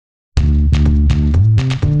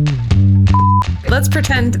Let's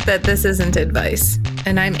pretend that this isn't advice.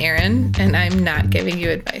 And I'm Erin, and I'm not giving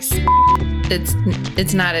you advice.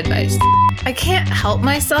 It's not advice. I can't help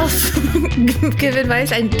myself give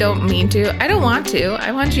advice. I don't mean to. I don't want to.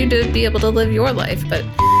 I want you to be able to live your life, but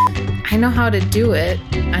I know how to do it.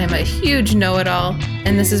 I'm a huge know-it-all,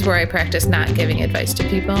 and this is where I practice not giving advice to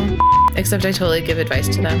people, except I totally give advice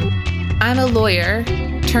to them. I'm a lawyer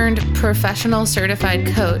turned professional certified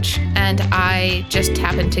coach, and I just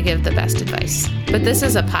happen to give the best advice. But this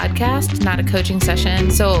is a podcast, not a coaching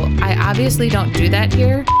session, so I obviously don't do that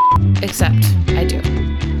here, except I do.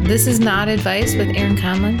 This is not advice with Erin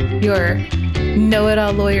Conlon, your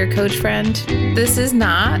know-it-all lawyer coach friend. This is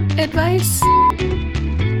not advice.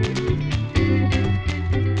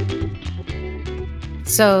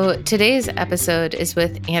 So today's episode is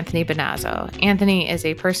with Anthony Bonazzo. Anthony is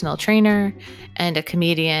a personal trainer and a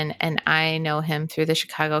comedian, and I know him through the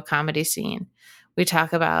Chicago comedy scene. We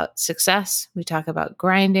talk about success. We talk about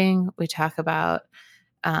grinding. We talk about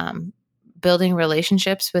building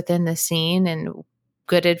relationships within the scene and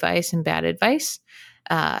good advice and bad advice.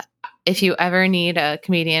 If you ever need a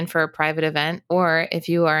comedian for a private event, or if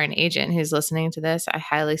you are an agent who's listening to this, I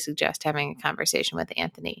highly suggest having a conversation with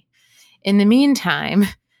Anthony. In the meantime,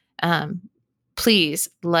 please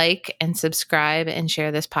like and subscribe and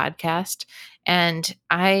share this podcast. And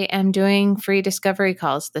I am doing free discovery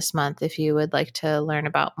calls this month if you would like to learn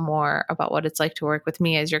about more about what it's like to work with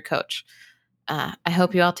me as your coach. I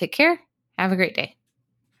hope you all take care. Have a great day.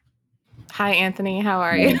 Hi, Anthony. How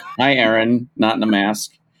are you? Hi, Erin. Not in a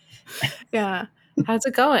mask. Yeah. How's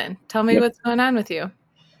it going? Tell me what's going on with you.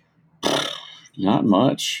 Not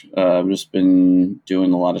much. I've just been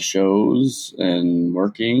doing a lot of shows and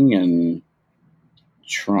working and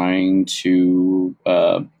trying to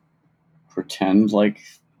pretend like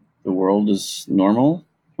the world is normal.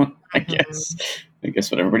 I guess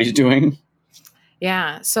what everybody's doing.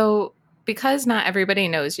 Yeah. So because not everybody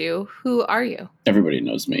knows you, who are you? Everybody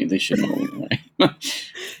knows me. They should know me.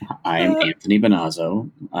 I'm Anthony Bonazzo.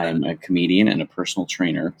 I am a comedian and a personal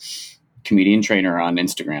trainer. Comedian trainer on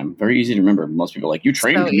Instagram. Very easy to remember. Most people are like, you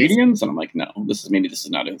train comedians? Easy. And I'm like, no, this is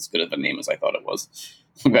not as good of a name as I thought it was.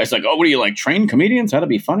 Some guy's like, oh, what do you like, train comedians? How to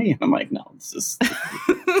be funny? And I'm like, no, this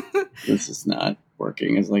is not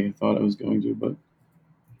working as like I thought I was going to, but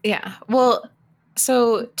yeah. Well,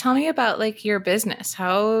 so tell me about like your business.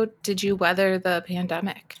 How did you weather the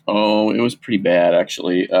pandemic? Oh, it was pretty bad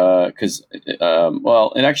actually. Because it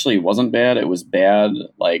actually wasn't bad. It was bad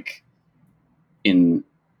like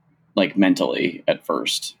mentally at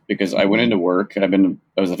first, because I went into work. I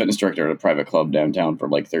was a fitness director at a private club downtown for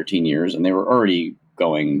like 13 years, and they were already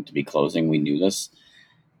going to be closing. We knew this.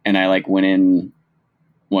 And I went in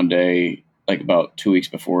one day, about 2 weeks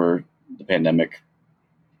before the pandemic,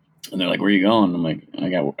 and they're like, where are you going? I'm like, I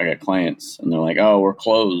got clients. And they're like, oh, we're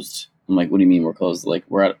closed. I'm like, what do you mean we're closed? Like,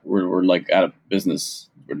 we're out of business.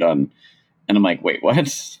 We're done. And I'm like, wait,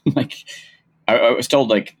 what? I was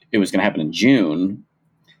told it was going to happen in June.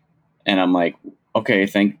 And I'm like, okay,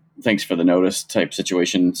 thanks for the notice type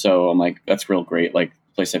situation. So I'm like, that's real great. Like,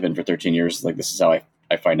 the place I've been for 13 years, this is how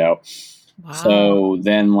I find out. Wow. So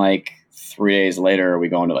then 3 days later, we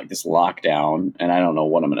go into this lockdown, and I don't know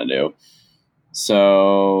what I'm going to do.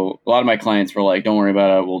 So a lot of my clients were like, don't worry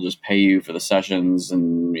about it. We'll just pay you for the sessions,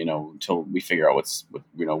 and, until we figure out what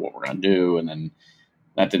we're going to do. And then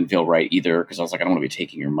that didn't feel right either, because I was like, I don't want to be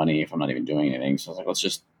taking your money if I'm not even doing anything. So I was like, let's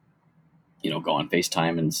just go on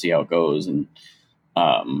FaceTime and see how it goes. And,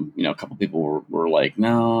 a couple people were like,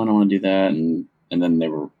 no, I don't want to do that. And then they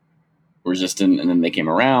were resistant, and then they came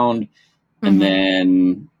around. And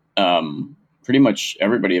then, pretty much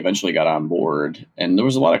everybody eventually got on board. And there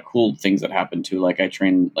was a lot of cool things that happened too. I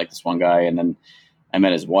trained this one guy, and then I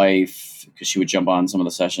met his wife because she would jump on some of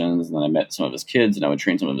the sessions. And then I met some of his kids, and I would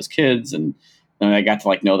train some of his kids. And then I got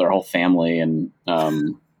to know their whole family. And,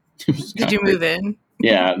 did you move in?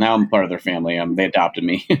 Yeah, now I'm part of their family. They adopted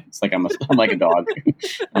me. It's like I'm like a dog.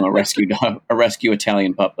 I'm a rescue dog, a rescue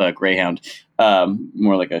Italian pup, greyhound,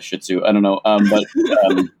 more like a Shih Tzu. I don't know, but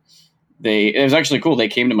it was actually cool. They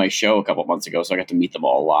came to my show a couple months ago, so I got to meet them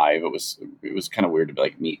all live. It was kind of weird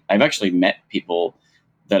to meet. I've actually met people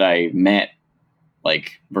that I met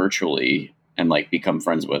virtually and become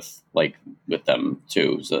friends with them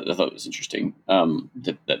too. So I thought it was interesting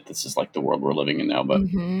that this is the world we're living in now, but.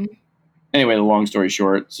 Anyway, the long story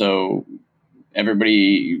short, so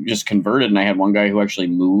everybody just converted, and I had one guy who actually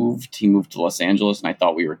moved. He moved to Los Angeles, and I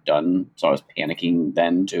thought we were done, so I was panicking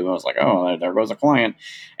then too. I was like, oh, there goes a client.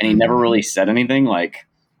 And he never really said anything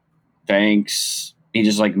thanks. He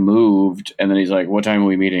just moved, and then he's like, what time are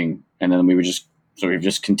we meeting? And then we were just So we've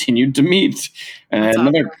just continued to meet. And That's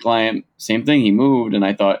another awesome. client, same thing. He moved, and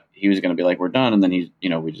I thought he was going to be like, we're done. And then we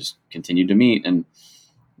just continued to meet. And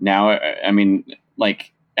now, I mean,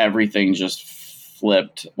 like everything just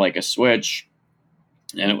flipped like a switch.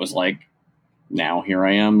 And it was like, now here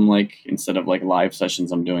I am, like instead of like live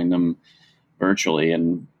sessions, I'm doing them virtually.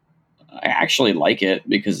 And I actually like it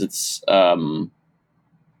because it's, I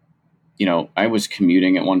was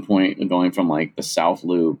commuting at one point, going from like the South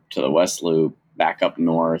Loop to the West Loop, back up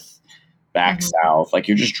north, back south. Like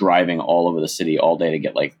you're just driving all over the city all day to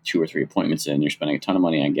get like 2 or 3 appointments in. You're spending a ton of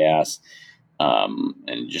money on gas,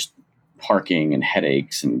 and just parking and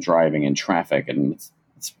headaches and driving and traffic. And it's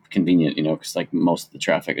convenient, because like most of the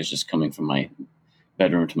traffic is just coming from my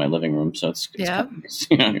bedroom to my living room. So it's Yeah. kind of nice.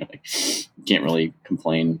 You're like, you can't really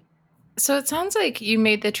complain. So it sounds like you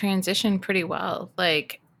made the transition pretty well.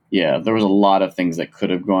 Like, Yeah, there was a lot of things that could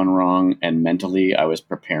have gone wrong, and mentally I was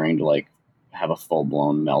preparing to like have a full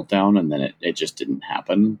blown meltdown, and then it just didn't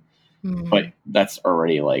happen. But that's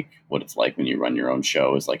already like what it's like when you run your own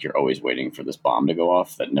show, is like you're always waiting for this bomb to go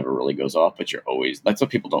off that never really goes off, but that's what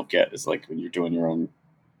people don't get, is like when you're doing your own,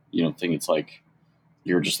 thing, it's like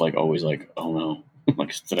you're just like always like, oh no,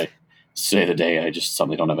 like today the day I just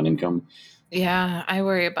suddenly don't have an income. yeah, I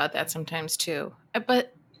worry about that sometimes too.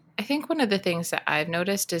 But I think one of the things that I've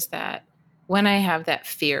noticed is that when I have that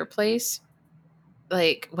fear place,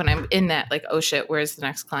 like when I'm in that, like, oh shit, where's the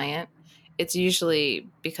next client? It's usually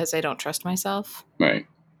because I don't trust myself. Right.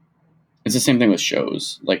 It's the same thing with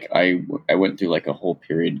shows. Like I went through like a whole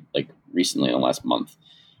period like recently in the last month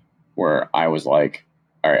where I was like,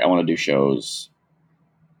 all right, I want to do shows,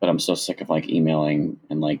 but I'm so sick of like emailing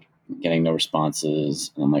and like getting no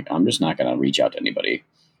responses. And I'm like, I'm just not going to reach out to anybody.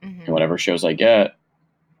 And whatever shows I get,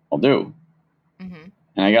 I'll do. And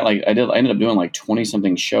I ended up doing like 20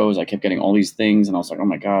 something shows. I kept getting all these things, and I was like, oh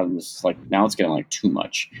my God, this is like, now it's getting like too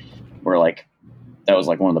much. Where like, that was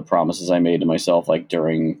like one of the promises I made to myself, like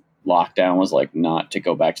during lockdown, was like not to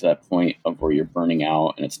go back to that point of where you're burning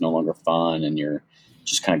out and it's no longer fun and you're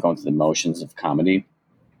just kind of going through the motions of comedy.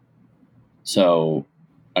 So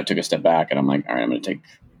I took a step back and I'm like, all right, I'm going to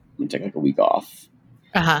take like a week off.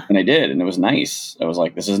 And I did, and it was nice. I was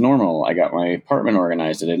like, this is normal. I got my apartment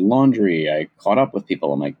organized. I did laundry. I caught up with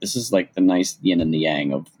people. I'm like, this is like the nice yin and the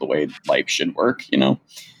yang of the way life should work,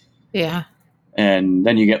 Yeah. And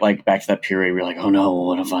then you get like back to that period where you're like, oh no,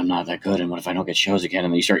 what if I'm not that good? And what if I don't get shows again?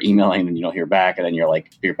 And then you start emailing and you don't hear back. And then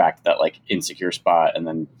you're back to that like insecure spot. And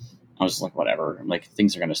then I was like, whatever. I'm like,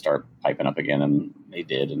 things are going to start piping up again. And they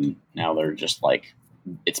did. And now they're just like,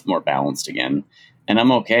 it's more balanced again. And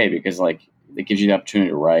I'm okay because like, it gives you the opportunity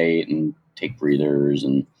to write and take breathers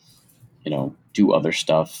and, do other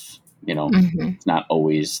stuff. It's not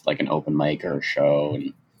always like an open mic or a show.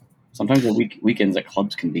 And sometimes the weekends at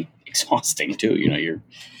clubs can be exhausting too. You're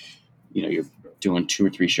doing 2 or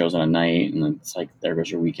 3 shows on a night, and it's like, there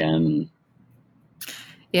goes your weekend.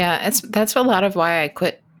 Yeah, that's a lot of why I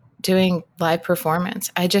quit doing live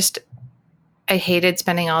performance. I hated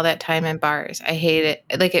spending all that time in bars. I hate it.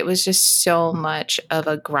 Like, it was just so much of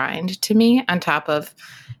a grind to me, on top of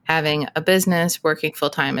having a business, working full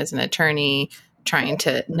time as an attorney, trying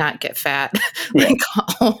to not get fat, like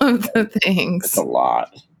all of the things. It's a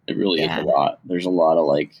lot. It really is a lot. There's a lot of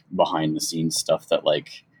like behind the scenes stuff that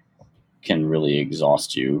like can really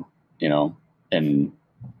exhaust you, and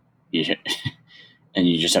you and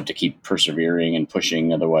you just have to keep persevering and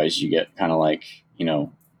pushing. Otherwise you get kind of like,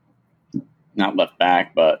 not left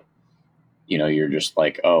back, but you're just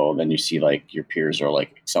like, oh, then you see like your peers are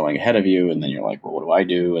like excelling ahead of you, and then you're like, well, what do I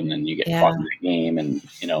do? And then you get caught in the game, and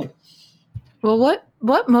Well,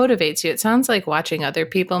 what motivates you? It sounds like watching other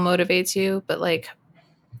people motivates you, but like,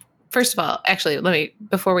 first of all, actually,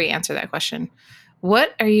 before we answer that question,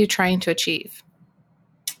 what are you trying to achieve?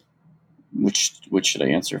 Which should I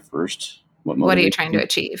answer first? What are you trying to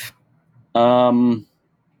achieve?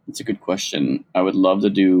 It's a good question. I would love to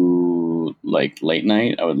do like late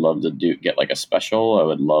night. I would love to get like a special. I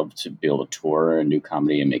would love to be able to tour and do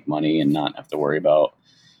comedy and make money and not have to worry about,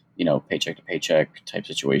 paycheck to paycheck type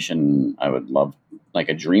situation. I would love, like,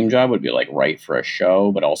 a dream job would be like write for a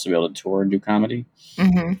show, but also be able to tour and do comedy.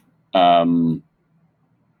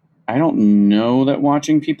 I don't know that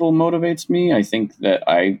watching people motivates me. I think that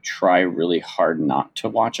I try really hard not to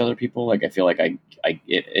watch other people. Like, I feel like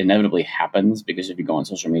it inevitably happens, because if you go on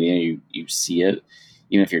social media, you see it.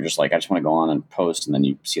 Even if you're just like, I just want to go on and post, and then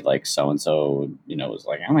you see like so-and-so, is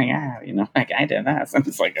like, oh my God, like I did that. And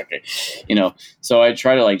it's like, okay, so I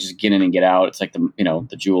try to like just get in and get out. It's like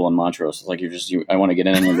the Jewel in Montrose. It's like, I want to get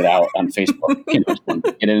in and get out on Facebook, just want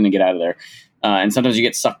to get in and get out of there. And sometimes you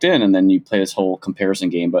get sucked in, and then you play this whole comparison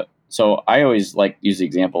game. But So I always like use the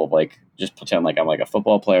example of like just pretend like I'm like a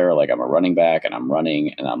football player, like I'm a running back and I'm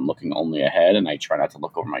running and I'm looking only ahead and I try not to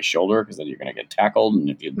look over my shoulder because then you're going to get tackled, and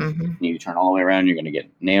if you turn all the way around, you're going to get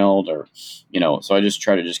nailed, or so I just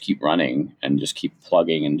try to just keep running and just keep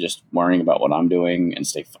plugging and just worrying about what I'm doing and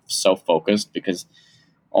stay so focused, because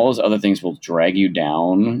all those other things will drag you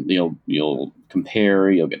down. You'll compare,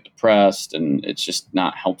 you'll get depressed, and it's just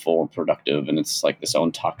not helpful or productive. And it's like this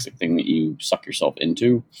own toxic thing that you suck yourself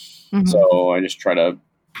into. So I just try to,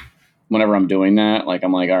 whenever I'm doing that, like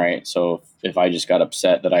I'm like, all right, so if I just got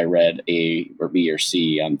upset that I read A or B or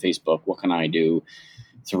C on Facebook, what can I do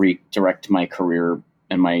to redirect my career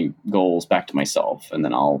and my goals back to myself? And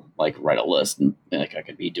then I'll like write a list, and like I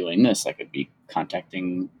could be doing this, I could be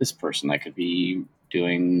contacting this person, I could be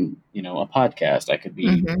doing a podcast, I could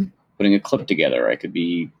be putting a clip together, I could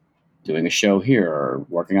be doing a show here or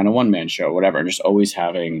working on a one-man show, whatever, and just always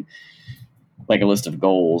having like a list of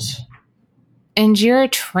goals. And you're a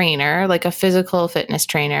trainer, like a physical fitness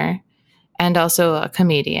trainer, and also a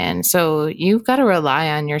comedian, so you've got to rely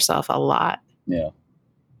on yourself a lot. Yeah.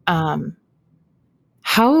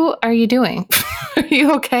 How are you doing? Are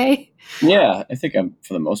you okay? Yeah, I think I'm,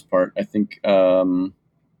 for the most part. I think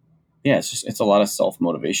it's a lot of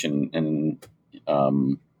self-motivation and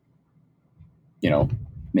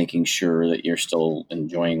making sure that you're still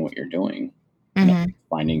enjoying what you're doing.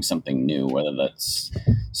 Finding something new, whether that's,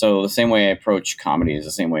 so the same way I approach comedy is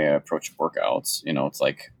the same way I approach workouts. It's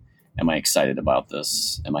like, am I excited about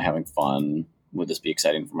this? Am I having fun? Would this be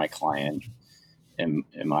exciting for my client?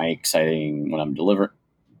 Am I exciting when I'm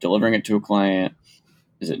delivering it to a client?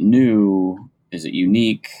 Is it new? Is it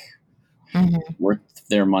unique? Worth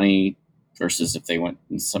their money versus if they went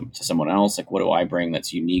to someone else? Like, what do I bring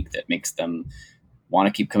that's unique that makes them want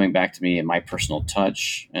to keep coming back to me, and my personal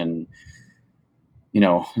touch? And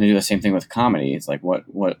they do the same thing with comedy. It's like, what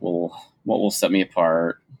will set me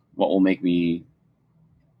apart? What will make me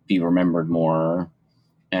be remembered more?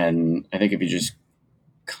 And I think if you just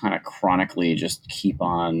kind of chronically just keep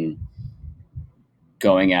on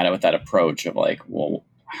going at it with that approach of like, well,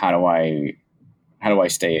 how do I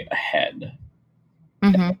stay ahead?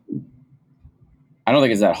 I don't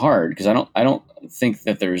think it's that hard, because I don't think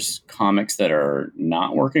that there's comics that are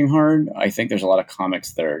not working hard. I think there's a lot of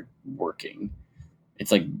comics that are working.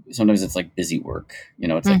 It's like, sometimes it's like busy work,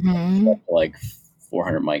 it's like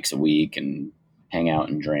 400 mics a week and hang out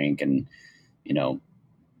and drink. And,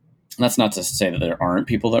 that's not to say that there aren't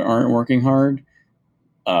people that aren't working hard.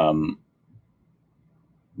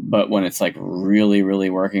 But when it's like really, really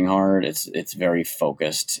working hard, it's very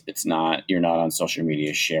focused. You're not on social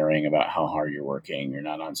media sharing about how hard you're working. You're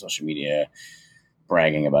not on social media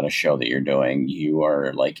bragging about a show that you're doing. You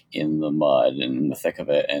are like in the mud and in the thick of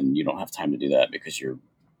it, and you don't have time to do that because you're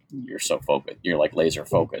so focused. You're like laser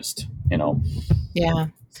focused, Yeah.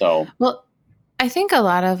 So, well, I think a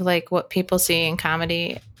lot of like what people see in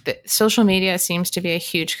comedy, social media seems to be a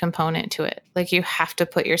huge component to it. Like, you have to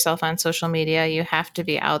put yourself on social media. You have to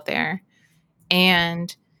be out there.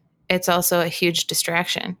 And it's also a huge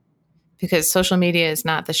distraction, because social media is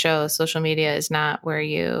not the show. Social media is not where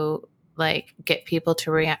you like get people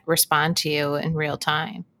to respond to you in real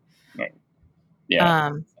time. Right.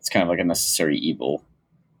 Yeah. It's kind of like a necessary evil.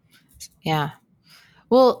 Yeah.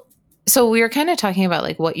 Well, so we were kind of talking about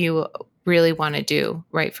like what you really want to do,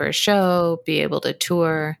 right, for a show, be able to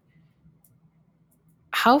tour.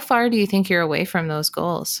 How far do you think you're away from those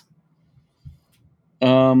goals?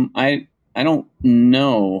 I don't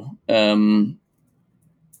know.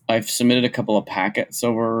 I've submitted a couple of packets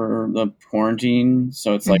over the quarantine,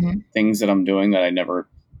 so it's like things that I'm doing that I never,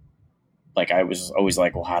 like, I was always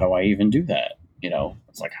like, well, how do I even do that?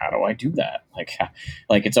 It's like, how do I do that?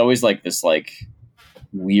 Like it's always like this like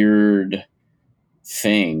weird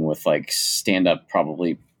thing with like stand up,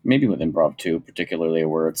 probably maybe with improv too, particularly,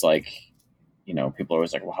 where it's like, people are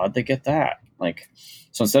always like, well, how'd they get that? Like,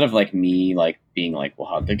 so instead of like me like being like, well,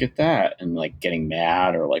 how'd they get that? And like getting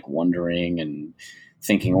mad or like wondering and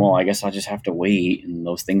thinking, well, I guess I'll just have to wait and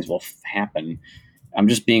those things will happen. I'm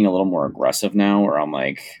just being a little more aggressive now, where I'm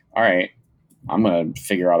like, all right, I'm going to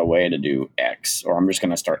figure out a way to do X, or I'm just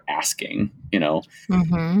going to start asking, So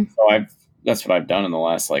that's what I've done in the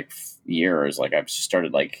last like year, is like, I've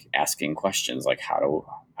started like asking questions like, how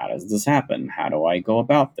does this happen? How do I go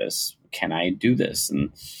about this? Can I do this?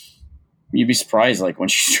 And you'd be surprised, like,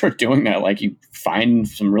 once you start doing that, like, you find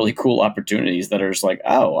some really cool opportunities that are just like,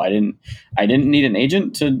 oh, I didn't need an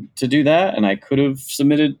agent to do that, and I could have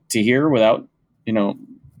submitted to here without,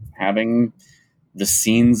 having the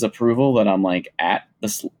scene's approval that I'm like at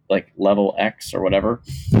this like level X or whatever.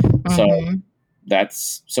 So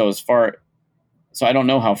as far So I don't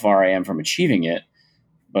know how far I am from achieving it,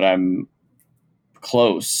 but I'm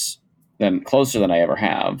closer than I ever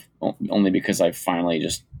have, only because I finally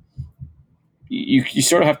just you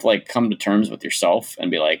sort of have to like come to terms with yourself and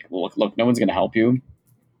be like, well, look, no one's going to help you.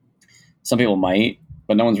 Some people might,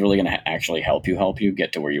 but no one's really going to actually help you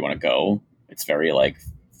get to where you want to go. It's very like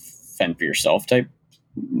fend for yourself type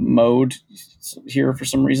mode here for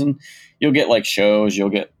some reason. You'll get like shows, you'll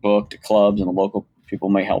get booked at clubs, and the local people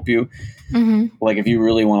might help you. Mm-hmm. Like if you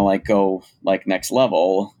really want to like go like next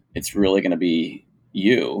level, it's really going to be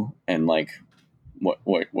you and like what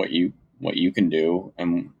you can do,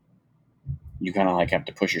 and you kind of like have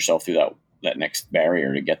to push yourself through that next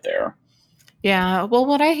barrier to get there. Yeah. Well,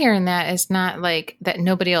 what I hear in that is not like that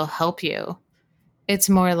nobody will help you. It's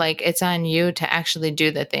more like it's on you to actually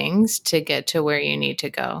do the things to get to where you need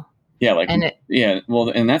to go. Yeah, like And well,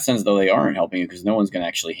 in that sense though, they aren't helping you because no one's going to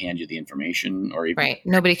actually hand you the information or even right.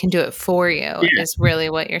 Nobody can do it for you, yeah. is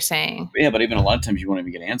really what you're saying. Yeah, but even a lot of times you won't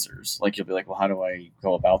even get answers. Like you'll be like, "Well, how do I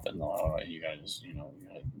go about that?" No, you guys,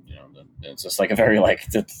 it's just like a very like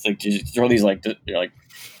you throw these like you're like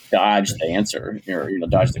dodge the answer or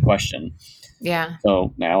dodge the question. Yeah.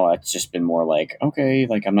 So now it's just been more like, okay,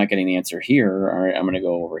 like I'm not getting the answer here. All right, I'm going to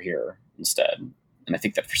go over here instead. And I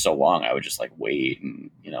think that for so long I would just like wait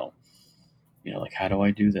and like how do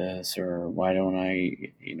I do this or why don't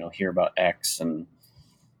I hear about X and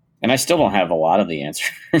I still don't have a lot of the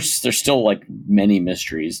answers. There's still like many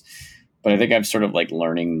mysteries, but I think I'm sort of like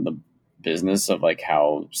learning the business of like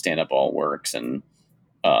how stand up all works, and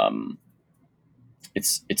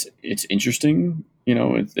it's interesting.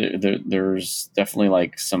 There's definitely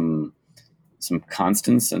like some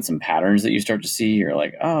constants and some patterns that you start to see. You're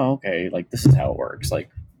like, oh, okay, like this is how it works. Like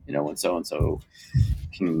when so and so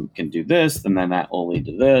can do this, and then that will lead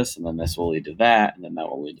to this, and then this will lead to that, and then that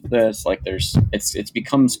will lead to this. Like it's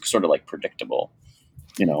becomes sort of like predictable.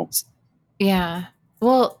 Yeah.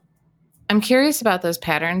 Well, I'm curious about those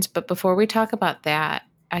patterns, but before we talk about that,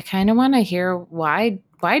 I kind of want to hear why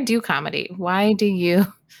do comedy? Why do you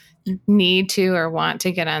need to or want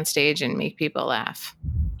to get on stage and make people laugh?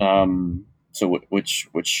 So which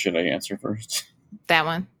should I answer first? That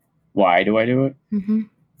one. Why do I do it? Mm-hmm.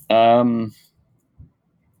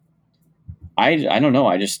 I don't know.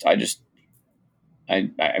 I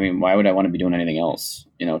mean, why would I want to be doing anything else?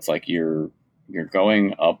 It's like you're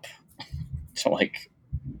going up to like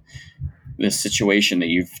this situation that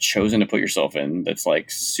you've chosen to put yourself in that's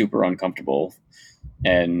like super uncomfortable,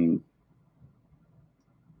 and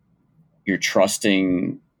you're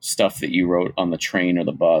trusting stuff that you wrote on the train or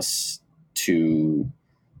the bus to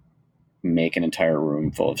make an entire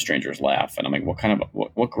room full of strangers laugh. And I'm like,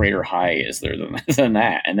 what greater high is there than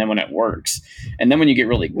that? And then when it works, and then when you get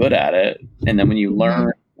really good at it, and then when you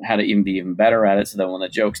learn how to even be even better at it, so that when the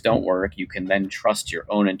jokes don't work, you can then trust your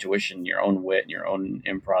own intuition, your own wit, and your own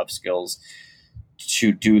improv skills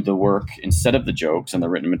to do the work instead of the jokes and the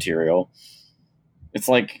written material. It's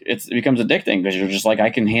like it becomes addicting because you're just like,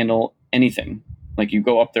 I can handle anything. Like you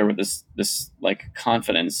go up there with this like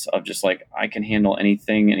confidence of just like, I can handle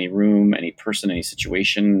anything, any room, any person, any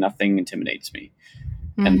situation. Nothing intimidates me.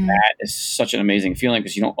 Mm-hmm. And that is such an amazing feeling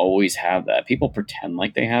because you don't always have that. People pretend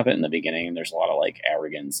like they have it in the beginning, and there's a lot of like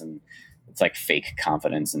arrogance, and it's like fake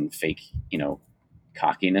confidence and fake,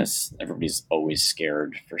 cockiness. Everybody's always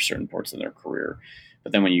scared for certain parts of their career.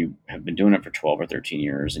 But then when you have been doing it for 12 or 13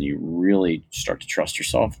 years and you really start to trust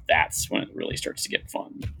yourself, that's when it really starts to get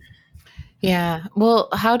fun. Yeah. Well,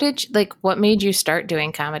 what made you start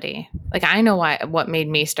doing comedy? Like, I know what made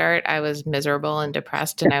me start. I was miserable and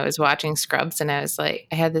depressed, and I was watching Scrubs, and I was like,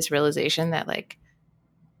 I had this realization that like,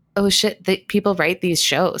 oh shit, people write these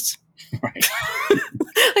shows. Right.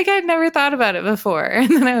 Like I'd never thought about it before. And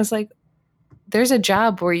then I was like, there's a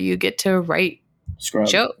job where you get to write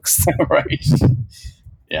jokes. Right.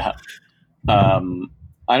 Yeah. I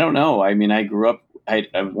don't know. I mean, I grew up,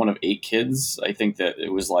 I'm one of 8 kids. I think that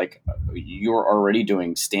it was like you're already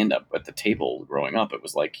doing stand up at the table growing up. It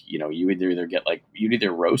was like, you would you'd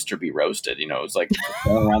either roast or be roasted. It was like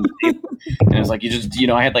going around the table. And it was like, you just,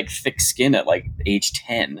 I had like thick skin at like age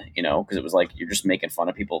 10, because it was like you're just making fun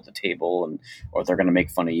of people at the table or they're going to make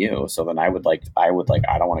fun of you. So then I don't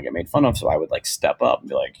want to get made fun of. So I would like step up and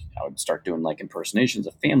be like, I would start doing like impersonations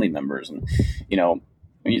of family members and,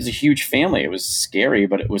 it's a huge family. It was scary,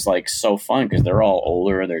 but it was like so fun because they're all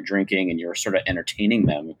older, they're drinking, and you're sort of entertaining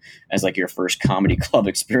them as like your first comedy club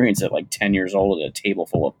experience at like 10 years old at a table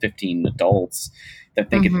full of 15 adults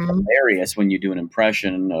that think it's hilarious when you do an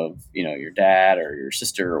impression of, your dad or your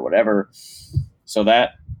sister or whatever. So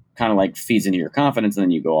that kind of like feeds into your confidence, and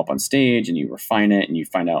then you go up on stage and you refine it and you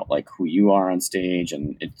find out like who you are on stage,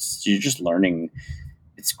 and you're just learning.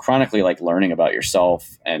 It's chronically like learning about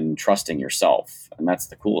yourself and trusting yourself. And that's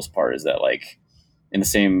the coolest part, is that like in the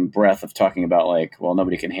same breath of talking about like, well,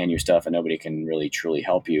 nobody can hand you stuff and nobody can really truly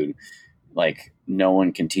help you, like no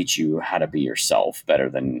one can teach you how to be yourself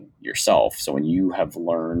better than yourself. So when you have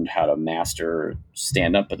learned how to master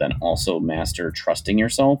stand up, but then also master trusting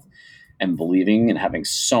yourself and believing and having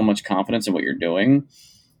so much confidence in what you're doing,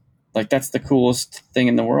 like that's the coolest thing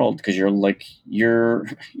in the world, because you're like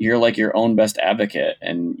your own best advocate,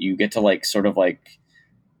 and you get to like sort of like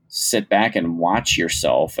sit back and watch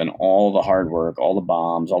yourself and all the hard work, all the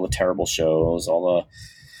bombs, all the terrible shows, all the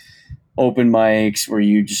open mics where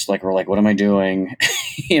you just like were like, what am I doing?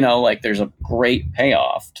 Like there's a great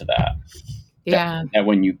payoff to that. Yeah. That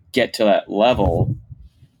when you get to that level,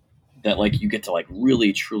 that like you get to like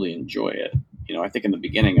really truly enjoy it. I think in the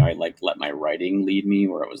beginning I like let my writing lead me,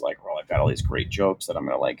 where it was like, well, I've got all these great jokes that I'm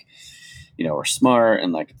gonna like, are smart,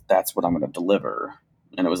 and like that's what I'm gonna deliver.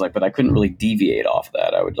 And it was like, but I couldn't really deviate off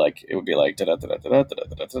that. I would like, it would be like da da da da da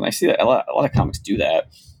da da, and I see that a lot of comics do that.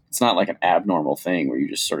 It's not like an abnormal thing where you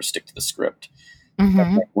just sort of stick to the script.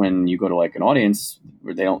 Mm-hmm. Like when you go to like an audience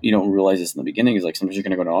where you don't realize this in the beginning, is like sometimes you're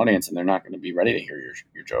going to go to an audience and they're not going to be ready to hear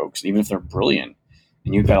your jokes. And even if they're brilliant,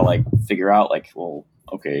 and you've got to like figure out like, well,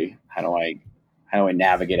 okay, how do I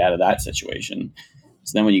navigate out of that situation?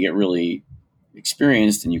 So then when you get really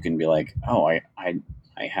experienced and you can be like, oh, I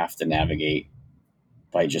have to navigate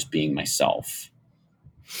by just being myself.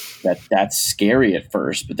 That's scary at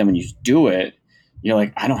first, but then when you do it, you're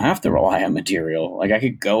like, I don't have to rely on material. Like I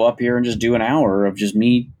could go up here and just do an hour of just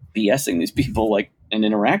me BSing these people, like, and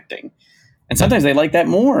interacting. And sometimes they like that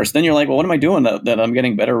more. So then you're like, well, what am I doing that I'm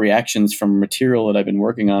getting better reactions from material that I've been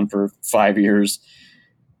working on for 5 years?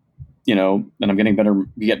 And I'm getting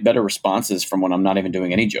you get better responses from when I'm not even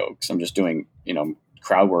doing any jokes. I'm just doing,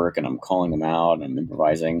 crowd work, and I'm calling them out and I'm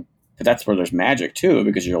improvising. But that's where there's magic too,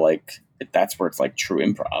 because you're like, that's where it's like true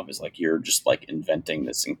improv, is like you're just like inventing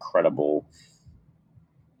this incredible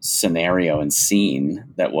scenario and scene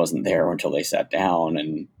that wasn't there until they sat down,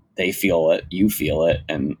 and they feel it, you feel it,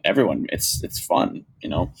 and everyone, it's fun.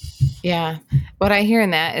 Yeah. What I hear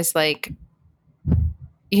in that is like,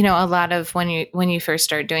 a lot of when you first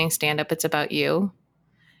start doing stand up, it's about you.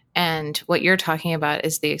 And what you're talking about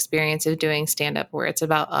is the experience of doing stand up, where it's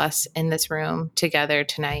about us in this room together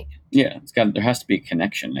tonight. Yeah, there has to be a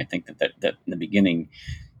connection. I think that in the beginning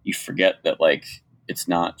you forget that like it's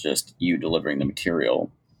not just you delivering the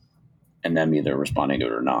material and them either responding to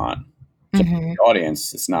it or not. So the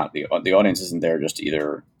audience, it's not the audience isn't there just to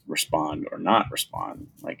either respond or not respond.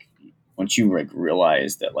 Like once you like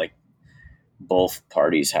realize that like both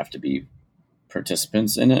parties have to be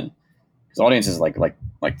participants in it, because audiences like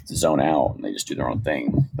zone out and they just do their own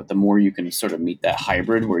thing. But the more you can sort of meet that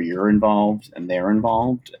hybrid where you're involved and they're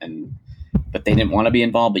involved, but they didn't want to be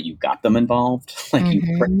involved, but you got them involved. Like you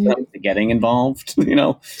tricked them to getting involved,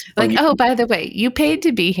 Like, oh, by the way, you paid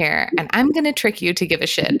to be here, and I'm going to trick you to give a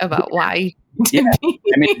shit about why. Yeah,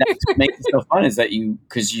 I mean, that's what makes it so fun, is that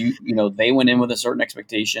because they went in with a certain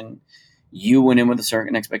expectation, you went in with a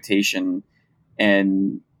certain expectation,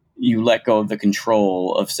 and you let go of the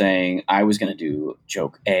control of saying, I was going to do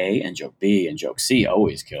joke A and joke B, and joke C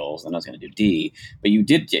always kills, and I was going to do D. But you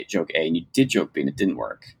did joke A and you did joke B, and it didn't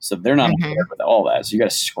work. So they're not aware with all that. So you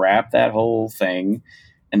got to scrap that whole thing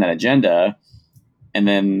and that agenda, and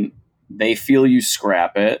then they feel you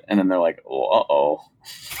scrap it, and then they're like, oh,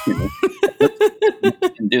 and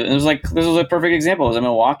it was like, this was a perfect example. It was in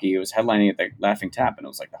Milwaukee. It was headlining at the Laughing Tap, and it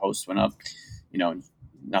was like the host went up,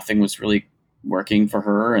 nothing was really working for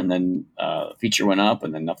her, and then feature went up,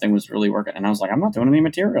 and then nothing was really working, and I was like, I'm not doing any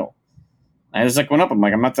material. I just like went up, I'm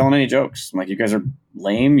like, I'm not telling any jokes. I'm like, you guys are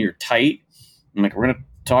lame, you're tight. I'm like, we're gonna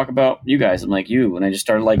talk about you guys. I'm like, you. And I just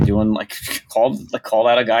started like doing like called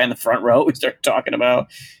out a guy in the front row. We started talking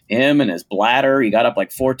about him and his bladder. He got up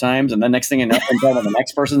like 4 times, and then next thing you know, I'm talking about the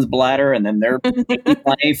next person's bladder and then their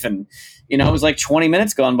life, and it was like 20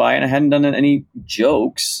 minutes gone by, and I hadn't done any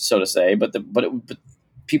jokes, so to say, but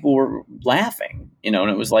people were laughing, and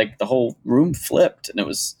it was like the whole room flipped, and it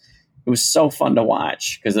was so fun to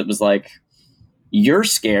watch, because it was like you're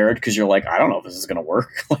scared because you're like, I don't know if this is going to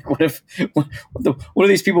work. Like, what are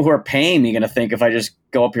these people who are paying me going to think if I just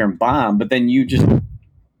go up here and bomb? But then you just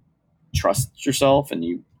trust yourself, and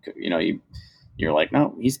you're like,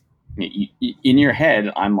 no, in your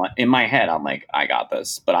head. In my head, I'm like, I got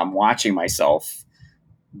this, but I'm watching myself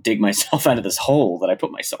dig myself out of this hole that I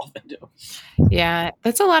put myself into. Yeah,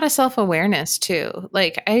 that's a lot of self-awareness too.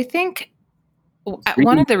 Like, I think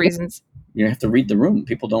one of the reasons You have to read the room.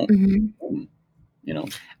 People don't, Mhm. you know.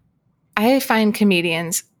 I find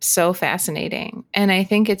comedians so fascinating. And I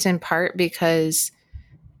think it's in part because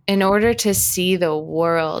in order to see the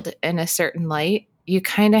world in a certain light, you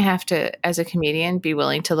kind of have to, as a comedian, be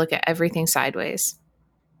willing to look at everything sideways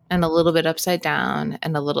and a little bit upside down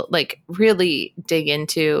and a little, like, really dig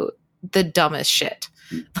into the dumbest shit.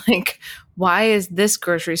 Like, why is this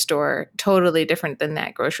grocery store totally different than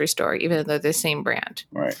that grocery store, even though they're the same brand?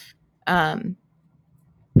 Right. Um,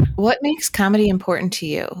 what makes comedy important to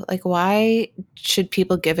you? Like, why should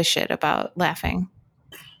people give a shit about laughing?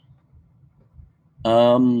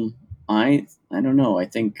 Um, I don't know. I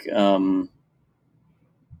think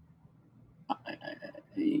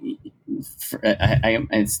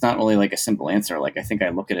it's not really like a simple answer. Like I think I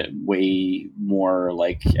look at it way more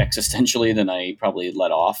like existentially than I probably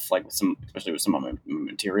let off. Like with some, especially with some of my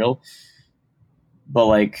material. But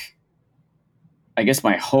like, I guess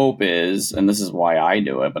my hope is, and this is why I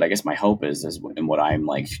do it. But I guess my hope is and what I'm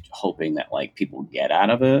like hoping that like people get out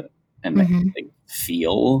of it and that Mm-hmm. they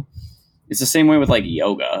feel. It's the same way with like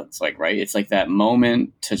yoga. It's like, right? It's like that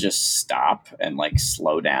moment to just stop and like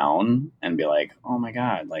slow down and be like, oh my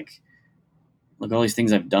God, like, look at all these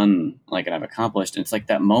things I've done, like, and I've accomplished. And it's like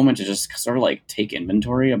that moment to just sort of like take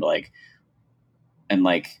inventory of like, and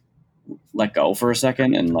like let go for a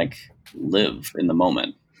second and like live in the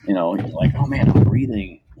moment. You know, you're like, oh man, I'm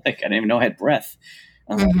breathing. Like, I didn't even know I had breath.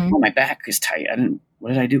 I was like, Mm-hmm. oh, my back is tight. What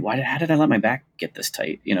did I do? How did I let my back get this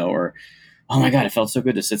tight? You know, or oh my God, it felt so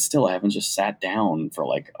good to sit still. I haven't just sat down for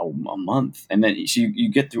like a month. And then you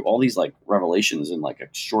get through all these like revelations in like a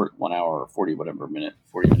short 1 hour or 40 minute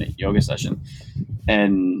yoga session.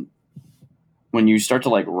 And when you start to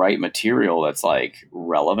like write material that's like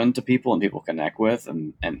relevant to people and people connect with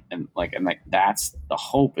and like that's the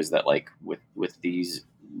hope is that like with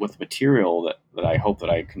material that I hope that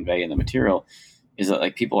I convey in the material is that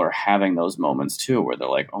like people are having those moments too where they're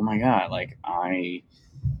like, oh my God, like I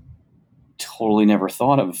totally never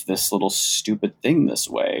thought of this little stupid thing this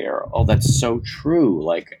way, or oh that's so true,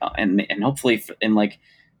 like and hopefully and like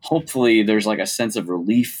hopefully there's like a sense of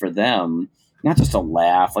relief for them, not just a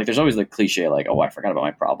laugh. Like there's always the cliche like, oh I forgot about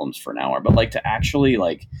my problems for an hour, but like to actually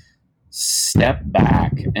like step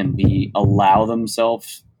back and be allow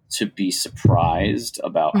themselves to be surprised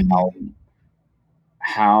about Mm-hmm.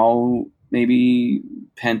 how maybe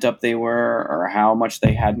pent up they were or how much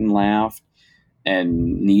they hadn't laughed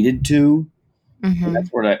and needed to. And Mm-hmm. that's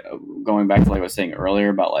where going back to like I was saying earlier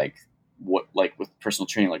about like what like with personal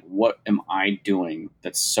training, like what am I doing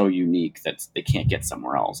that's so unique that they can't get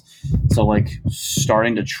somewhere else? So like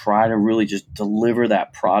starting to try to really just deliver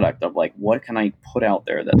that product of like what can I put out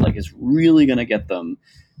there that like is really going to get them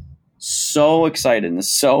so excited and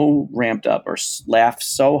so ramped up or laugh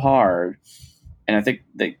so hard. And I think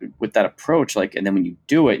that with that approach, like, and then when you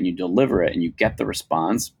do it and you deliver it and you get the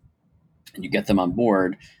response, and you get them on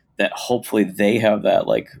board, that hopefully they have that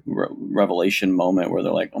like revelation moment where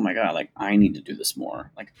they're like, oh my God, like I need to do this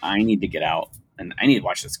more. Like I need to get out and I need to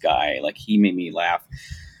watch this guy. Like he made me laugh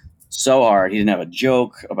so hard. He didn't have a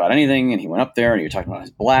joke about anything. And he went up there and he was talking about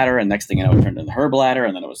his bladder. And next thing you know, it turned into her bladder.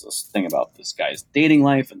 And then it was this thing about this guy's dating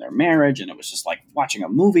life and their marriage. And it was just like watching a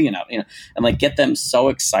movie and, and like get them so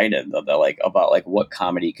excited that they're like about like what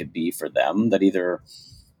comedy could be for them that either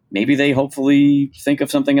maybe they hopefully think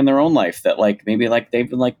of something in their own life that like maybe like they've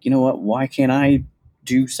been like, you know what, why can't I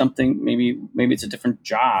do something? Maybe it's a different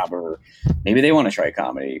job or maybe they want to try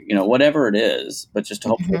comedy, whatever it is, but just to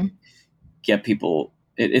hopefully Mm-hmm. get people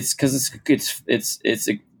it's because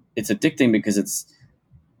it's addicting because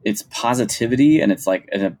it's positivity and it's like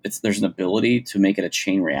there's an ability to make it a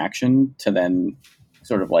chain reaction to then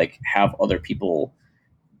sort of like have other people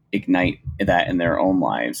ignite that in their own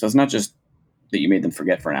lives. So it's not just that you made them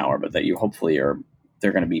forget for an hour, but that you hopefully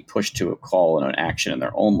they're going to be pushed to a call and an action in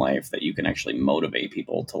their own life that you can actually motivate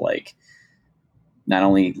people to like not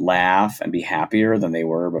only laugh and be happier than they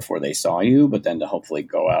were before they saw you, but then to hopefully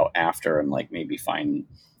go out after and like maybe find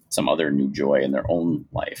some other new joy in their own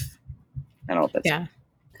life. I don't know if that's Yeah.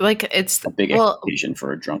 Like it's, a big well, expectation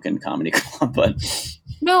for a drunken comedy club, but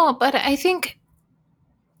no, but I think,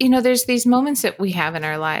 there's these moments that we have in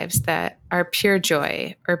our lives that are pure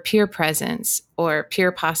joy or pure presence or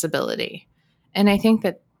pure possibility. And I think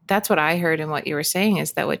that that's what I heard in what you were saying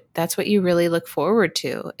is that's what you really look forward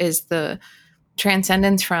to is the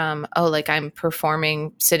transcendence from, oh, like I'm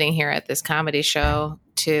performing sitting here at this comedy show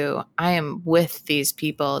to I am with these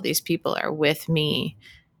people. These people are with me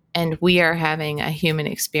and we are having a human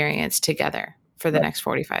experience together for the next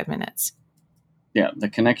 45 minutes. yeah, the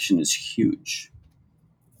connection is huge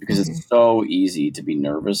because Mm-hmm. it's so easy to be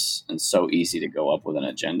nervous and so easy to go up with an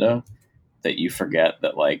agenda. that you forget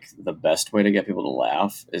that like the best way to get people to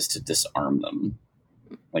laugh is to disarm them.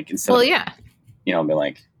 Like instead of, yeah. Be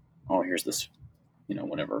like, oh, here's this,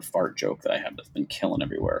 whatever fart joke that I have that's been killing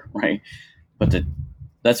everywhere. Right. But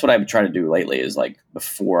that's what I've tried to do lately is like,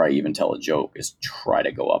 before I even tell a joke, is try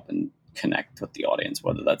to go up and connect with the audience,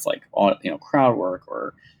 whether that's like, crowd work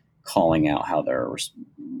or calling out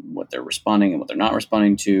what they're responding and what they're not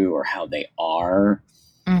responding to, or how they are.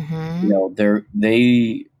 Mm-hmm.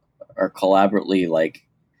 They are collaboratively like,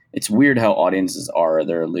 it's weird how audiences are.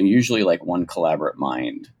 They're usually like one collaborate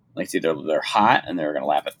mind. Like it's either they're hot and they're going to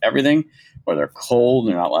laugh at everything, or they're cold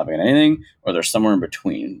and they're not laughing at anything, or they're somewhere in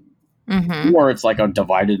between. Mm-hmm. Or it's like a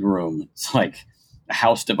divided room. It's like a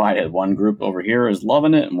house divided. One group over here is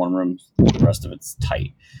loving it, and one room, the rest of it's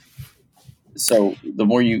tight. So the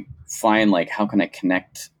more you find like, how can I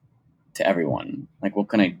connect to everyone? Like, what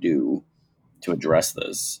can I do to address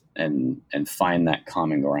this and find that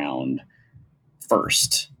common ground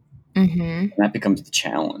first? Mm-hmm. And that becomes the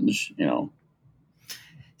challenge,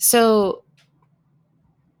 So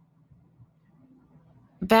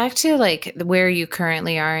back to like where you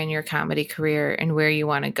currently are in your comedy career and where you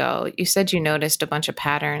want to go. You said you noticed a bunch of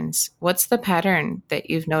patterns. What's the pattern that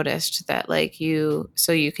you've noticed that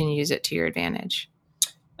so you can use it to your advantage?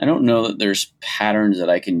 I don't know that there's patterns that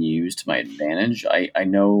I can use to my advantage. I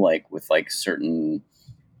know like with like certain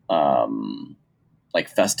like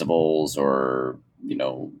festivals or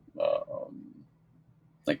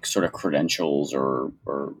like sort of credentials or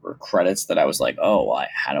credits that I was like, oh,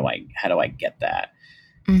 how do I get that?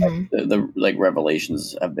 Mm-hmm. The like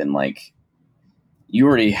revelations have been like, you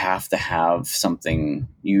already have to have something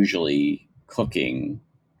usually cooking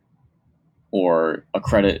or a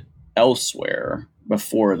credit elsewhere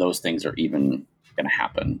before those things are even going to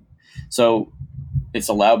happen. So it's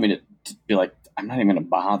allowed me to be like, I'm not even going to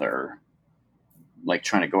bother like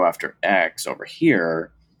trying to go after X over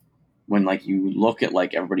here, when like you look at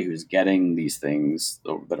like everybody who's getting these things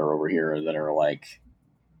that are over here that are like,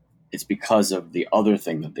 it's because of the other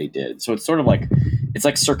thing that they did. So it's sort of like, it's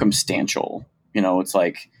like circumstantial, it's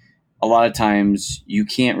like a lot of times you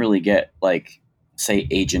can't really get like, say,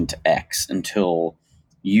 agent X until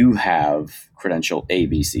you have credential A,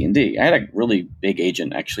 B, C, and D. I had a really big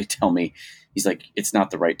agent actually tell me, he's like, it's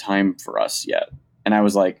not the right time for us yet. And I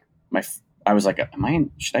was like,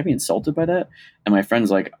 should I be insulted by that? And my friend's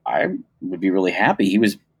like, I would be really happy. He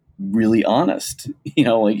was really honest.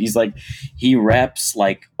 Like he's like, he reps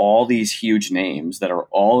like all these huge names that are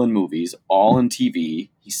all in movies, all in TV.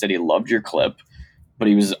 He said he loved your clip, but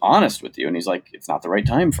he was honest with you. And he's like, it's not the right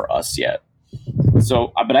time for us yet.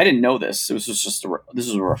 So, but I didn't know this. It was just this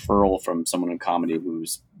is a referral from someone in comedy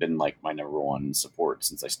who's been like my number one support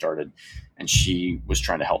since I started. And she was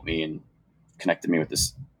trying to help me and connected me with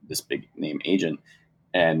this big name agent.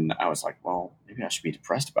 And I was like, well, maybe I should be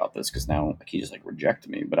depressed about this because now like, he just like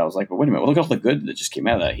rejected me. But I was like, well, wait a minute. Well, look at all the good that just came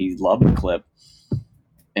out of that. He loved the clip.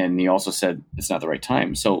 And he also said it's not the right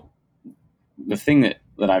time. So the thing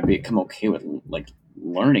that I've become okay with like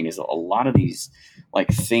learning is a lot of these like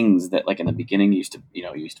things that like in the beginning I used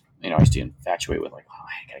to infatuate with like, oh,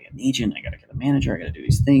 I gotta get an agent, I gotta get a manager, I gotta do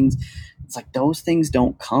these things. It's like those things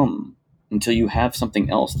don't come until you have something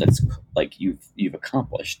else that's like you've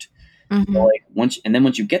accomplished. Mm-hmm. So like once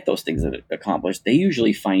you get those things that are accomplished, they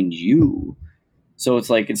usually find you. So it's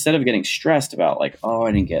like, instead of getting stressed about like, oh,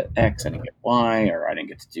 I didn't get X, I didn't get Y, or I didn't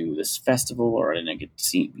get to do this festival, or I didn't get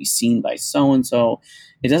to be seen by so and so,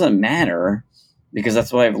 it doesn't matter, because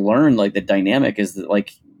that's what I've learned. Like the dynamic is that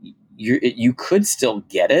like you could still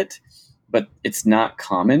get it, but it's not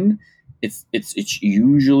common. It's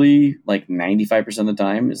usually like 95% of the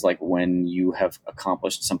time is like when you have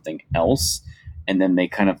accomplished something else, and then they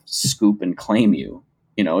kind of scoop and claim you.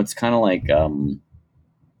 It's kind of like to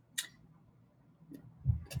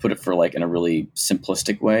put it for like in a really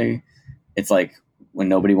simplistic way, it's like when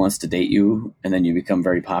nobody wants to date you and then you become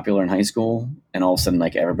very popular in high school, and all of a sudden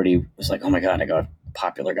like everybody was like, oh my God, I got a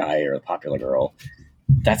popular guy or a popular girl.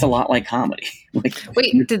 That's a lot like comedy. Like,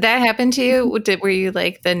 wait, did that happen to you? Were you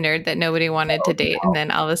like the nerd that nobody wanted to date, and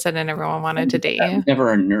then all of a sudden everyone wanted to date I was you?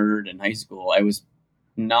 never a nerd in high school. I was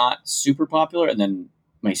not super popular, and then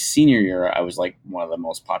my senior year I was like one of the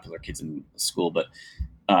most popular kids in school, but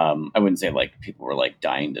I wouldn't say like people were like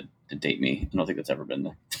dying to date me. I don't think that's ever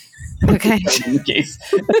been Okay. the case.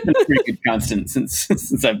 That's been a pretty good constant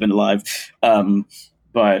since I've been alive.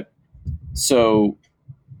 But so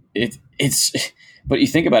it's but you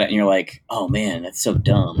think about it and you're like, oh man, that's so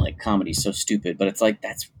dumb. Like comedy's so stupid. But it's like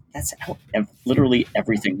that's how literally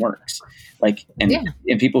everything works. Like and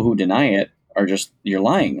people who deny it are just, you're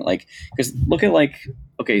lying. Like, because look at like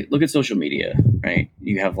okay, look at social media, right?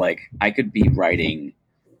 You have like, I could be writing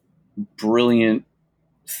brilliant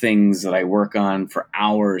things that I work on for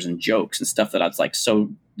hours and jokes and stuff that it's like so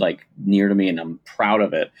like near to me and I'm proud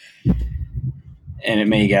of it. And it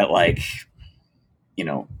may get like,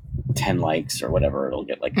 10 likes or whatever. It'll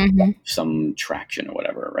get like some traction or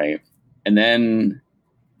whatever, right? And then,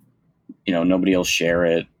 nobody will share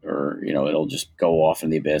it or, it'll just go off in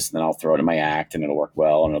the abyss and then I'll throw it in my act and it'll work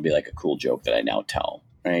well and it'll be like a cool joke that I now tell,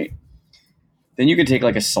 right? Then you could take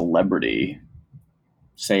like a celebrity,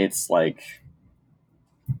 say it's like,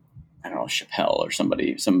 I don't know, Chappelle or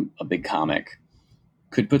somebody, a big comic,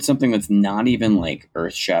 could put something that's not even like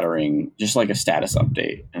earth shattering, just like a status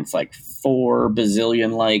update. And it's like 4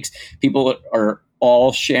 bazillion likes. People are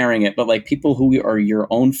all sharing it, but like people who are your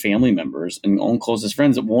own family members and own closest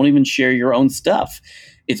friends that won't even share your own stuff.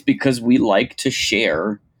 It's because we like to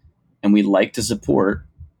share and we like to support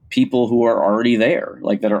people who are already there,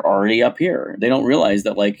 like that are already up here. They don't realize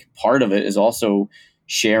that like part of it is also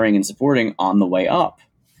sharing and supporting on the way up.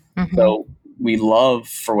 So we love,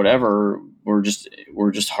 for whatever, we're just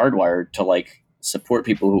hardwired to like support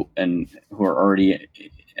people who are already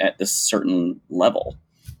at this certain level.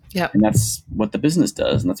 Yeah. And that's what the business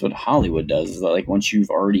does. And that's what Hollywood does, is that like once you've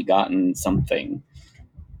already gotten something,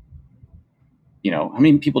 how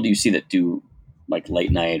many people do you see that do like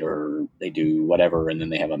late night or they do whatever and then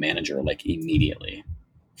they have a manager like immediately?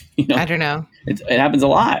 I don't know. It happens a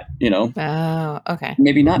lot, Oh, okay.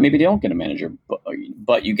 Maybe not. Maybe they don't get a manager,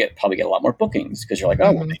 but you probably get a lot more bookings because you're like,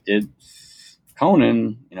 oh, they did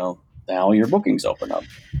Conan, now your bookings open up.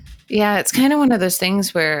 Yeah, it's kind of one of those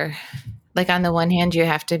things where, like, on the one hand, you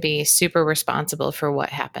have to be super responsible for what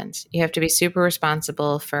happens. You have to be super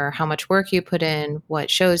responsible for how much work you put in, what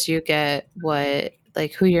shows you get,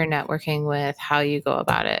 who you're networking with, how you go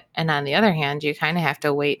about it. And on the other hand, you kind of have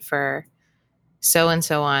to wait for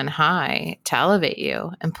so-and-so on high to elevate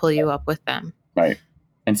you and pull you up with them. Right.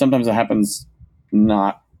 And sometimes it happens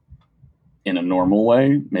not in a normal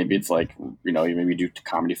way. Maybe it's like, you maybe do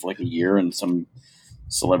comedy for like a year and some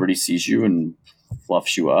celebrity sees you and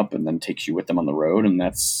fluffs you up and then takes you with them on the road. And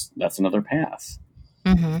that's another path.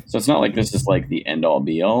 So it's not like this is like the end all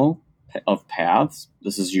be all of paths.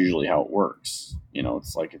 This is usually how it works.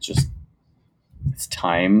 It's like, it's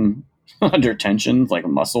time under tension, like a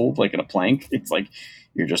muscle, like in a plank. It's like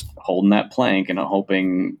you're just holding that plank and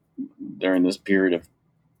hoping during this period of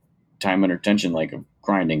time under tension, like of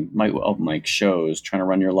grinding, open mic shows, trying to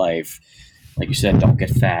run your life. Like you said, don't get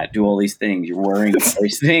fat, do all these things. You're worrying all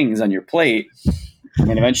these things on your plate. And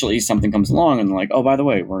then eventually something comes along and like, oh, by the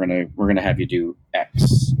way, we're gonna have you do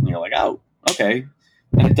X. And you're like, oh, okay.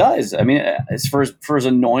 And it does. I mean, as for as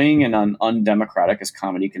annoying and undemocratic as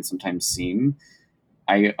comedy can sometimes seem,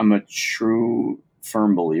 I'm a true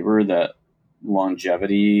firm believer that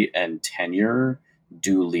longevity and tenure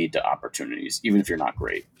do lead to opportunities, even if you're not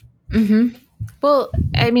great. Well,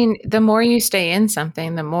 I mean, the more you stay in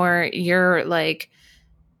something, the more you're like,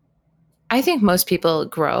 I think most people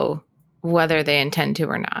grow whether they intend to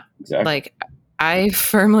or not. Exactly. Like, I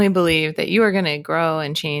firmly believe that you are going to grow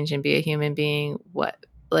and change and be a human being,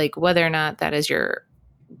 whether or not that is your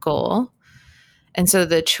goal. And so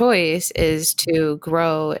the choice is to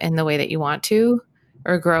grow in the way that you want to,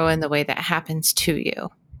 or grow in the way that happens to you.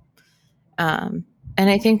 And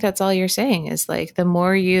I think that's all you're saying is like, the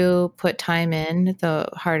more you put time in, the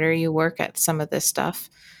harder you work at some of this stuff,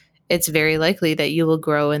 it's very likely that you will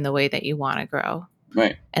grow in the way that you want to grow.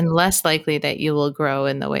 Right. And less likely that you will grow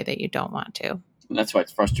in the way that you don't want to. And that's why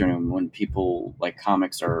it's frustrating when people like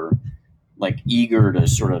comics are like eager to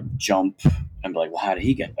sort of jump and be like, well, how did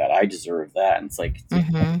he get that? I deserve that. And it's like,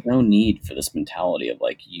 there's no need for this mentality of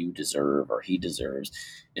like, you deserve or he deserves.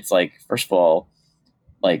 It's like, first of all,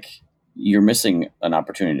 like, you're missing an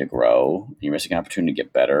opportunity to grow. You're missing an opportunity to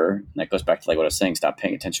get better. And that goes back to like what I was saying, stop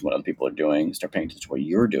paying attention to what other people are doing, start paying attention to what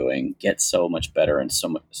you're doing, get so much better and so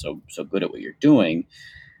good at what you're doing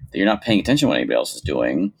that you're not paying attention to what anybody else is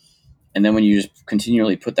doing. And then when you just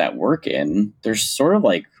continually put that work in, there's sort of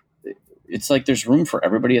like, it's like there's room for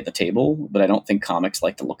everybody at the table, but I don't think comics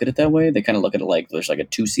like to look at it that way. They kind of look at it like there's like a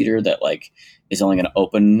 2-seater that like is only going to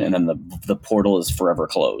open and then the portal is forever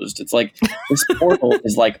closed. It's like this portal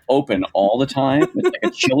is like open all the time. It's like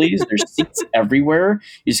a Chili's. There's seats everywhere.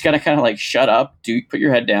 You just got to kind of like shut up, put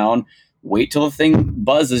your head down, wait till the thing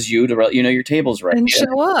buzzes you to, your table's ready. And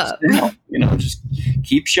show up. Just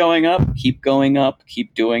keep showing up, keep going up,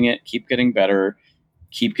 keep doing it, keep getting better,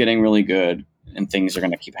 keep getting really good. And things are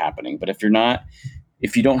going to keep happening. But if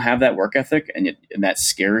you don't have that work ethic and that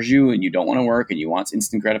scares you and you don't want to work and you want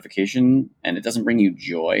instant gratification and it doesn't bring you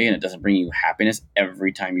joy and it doesn't bring you happiness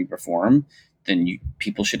every time you perform, then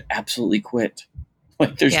people should absolutely quit.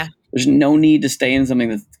 Like there's no need to stay in something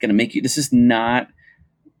that's going to make you. This is not.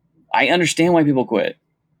 I understand why people quit.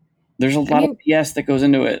 There's a lot of BS that goes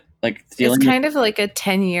into it. Like it's kind of like a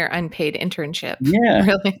 10-year unpaid internship. Yeah,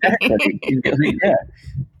 really. Exactly. Yeah.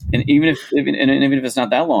 And even if it's not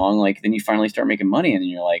that long, like then you finally start making money, and then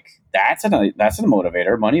you're like, that's a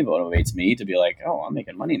motivator. Money motivates me to be like, oh, I'm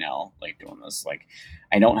making money now, like doing this. Like,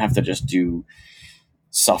 I don't have to just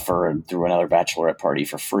suffer and through another bachelorette party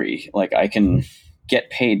for free. Like, I can get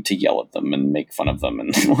paid to yell at them and make fun of them,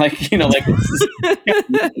 and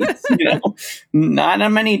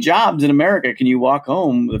not many jobs in America can you walk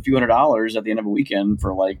home with a few $100s at the end of a weekend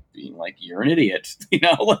for like being like, you're an idiot.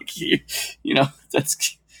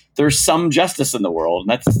 That's. There's some justice in the world, and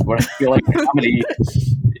that's what I feel like comedy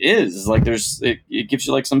is. Like, it gives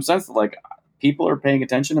you like some sense that like people are paying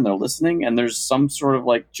attention and they're listening, and there's some sort of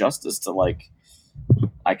like justice to like,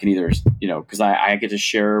 I can either, because I get to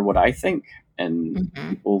share what I think, and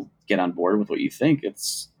people get on board with what you think.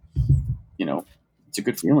 It's, it's a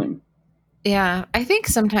good feeling. Yeah. I think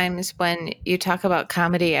sometimes when you talk about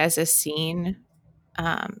comedy as a scene,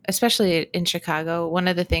 especially in Chicago, one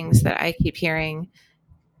of the things that I keep hearing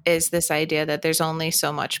is this idea that there's only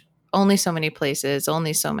so many places,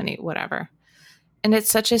 only so many whatever. And it's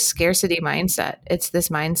such a scarcity mindset. It's this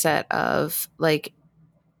mindset of like,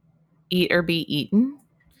 eat or be eaten.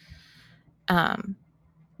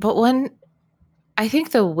 But when I think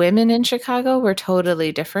the women in Chicago were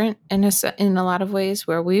totally different in a lot of ways,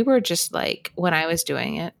 where we were just like, when I was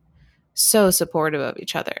doing it, so supportive of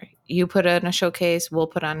each other. You put on a showcase, we'll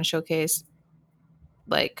put on a showcase.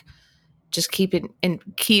 Like, just keep it and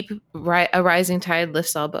a rising tide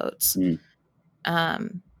lifts all boats.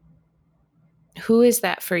 Who is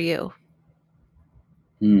that for you?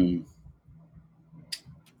 I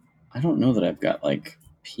don't know that I've got like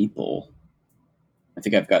people. I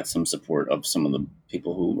think I've got some support of some of the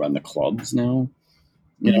people who run the clubs now,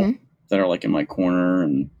 that are like in my corner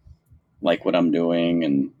and like what I'm doing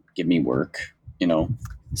and give me work,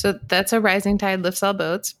 So that's a rising tide lifts all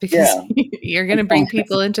boats, because you're going to bring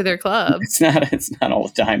people into their club. It's not all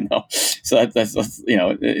the time though. So that's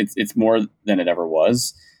it's more than it ever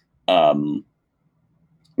was,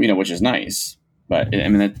 which is nice. But I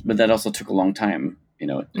mean, but that also took a long time.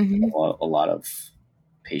 A lot of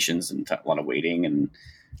patience and a lot of waiting and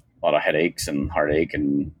a lot of headaches and heartache,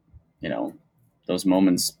 and those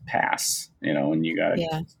moments pass. And you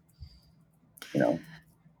gotta,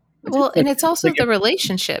 Well, and it's also the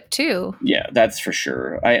relationship too. Yeah, that's for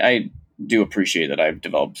sure. I do appreciate that I've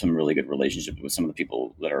developed some really good relationships with some of the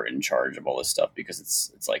people that are in charge of all this stuff, because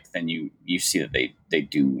it's like then you see that they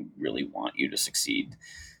do really want you to succeed.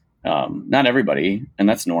 Not everybody, and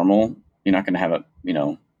that's normal. You're not going to have it. You're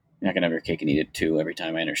not going to have your cake and eat it too every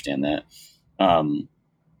time. I understand that.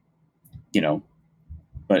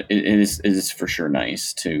 But it is for sure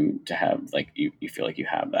nice to have like you feel like you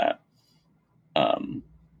have that.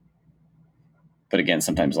 But again,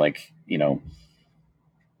 sometimes like,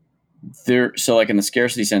 so like in the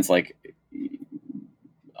scarcity sense, like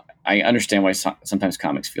I understand why sometimes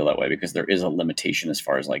comics feel that way, because there is a limitation as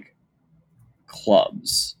far as like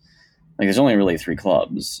clubs. Like there's only really 3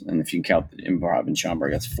 clubs, and if you count the Improv in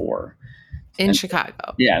Schaumburg, that's 4 in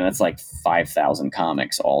Chicago. Yeah, and that's like 5,000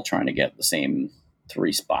 comics all trying to get the same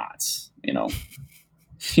 3 spots. You know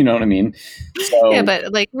what I mean? So, yeah,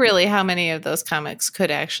 but like really, how many of those comics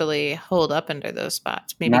could actually hold up under those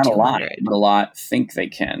spots? Maybe not 200. a lot, but a lot think they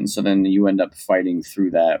can. So then you end up fighting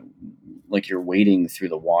through that, like you're wading through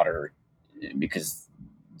the water, because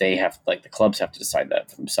they have, like, the clubs have to decide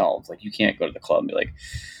that for themselves. Like, you can't go to the club and be like,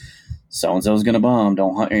 so and so is gonna bomb.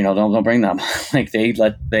 Don't bring them. Like they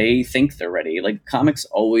think they're ready. Like comics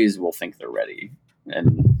always will think they're ready,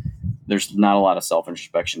 and there's not a lot of self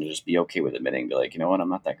introspection to just be okay with admitting, be like, you know what, I'm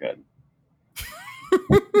not that good.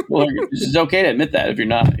 Well, it's okay to admit that if you're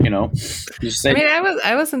not, just say. I mean,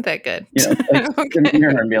 I wasn't that good. Okay. In the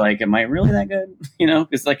mirror and be like, am I really that good?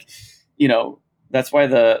 It's like, that's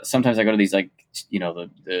why sometimes I go to these, like,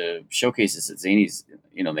 the showcases at Zanies,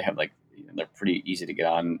 they have like, they're pretty easy to get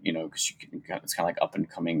on, because it's kind of like up and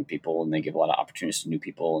coming people, and they give a lot of opportunities to new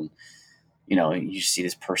people. And, you see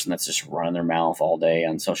this person that's just running their mouth all day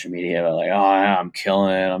on social media, like, oh, I'm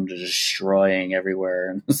killing it, I'm just destroying everywhere.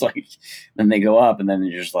 And it's like, then they go up, and then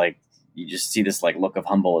you're just like, you just see this like look of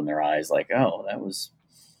humble in their eyes, like, oh, that was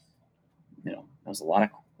a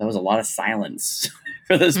lot of silence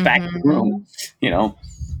for this back of the room,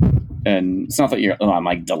 and it's not that I'm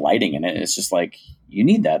like delighting in it. It's just like, you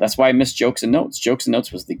need that. That's why I miss Jokes and Notes. Jokes and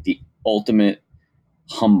Notes was the ultimate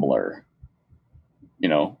humbler,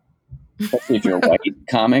 especially if you're a white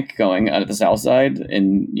comic going out at the South Side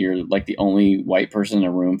and you're like the only white person in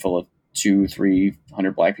a room full of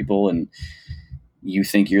 200-300 black people, and you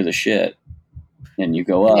think you're the shit, and you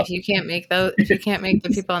go And up. if you can't make the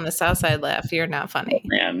people on the South Side laugh, you're not funny.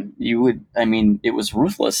 Man, you would. I mean, it was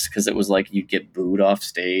ruthless because it was like you'd get booed off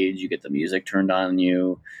stage, you get the music turned on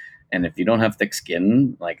you, and if you don't have thick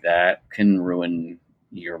skin, like that can ruin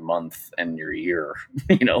your month and your year.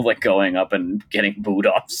 Like going up and getting booed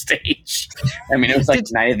off stage. I mean, it was like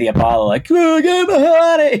Night of the Apollo, like oh, get my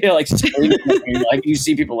honey, like screaming. Like you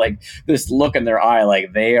see people like this look in their eye,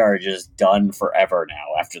 like they are just done forever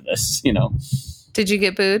now after this. Did you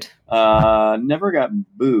get booed? Never got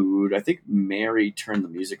booed. I think Mary turned the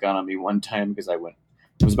music on me one time because I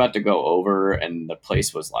was about to go over and the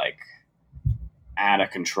place was like out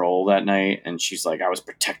of control that night. And she's like, I was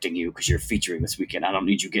protecting you because you're featuring this weekend. I don't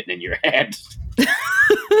need you getting in your head.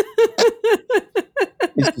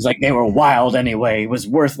 It's like, they were wild anyway. It was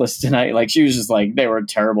worthless tonight. Like she was just like, they were a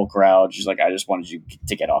terrible crowd. She's like, I just wanted you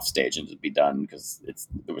to get off stage and to be done because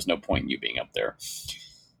there was no point in you being up there.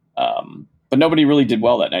 But nobody really did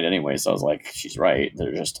well that night anyway. So I was like, she's right.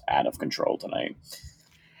 They're just out of control tonight.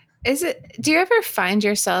 Do you ever find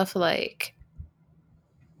yourself like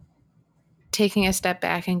taking a step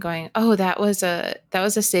back and going, oh, that was a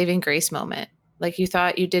saving grace moment? Like you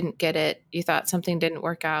thought you didn't get it. You thought something didn't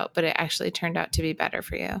work out, but it actually turned out to be better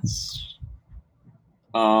for you.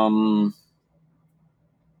 I'm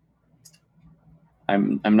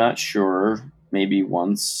not sure. Maybe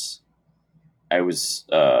once I was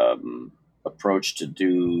approached to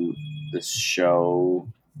do this show.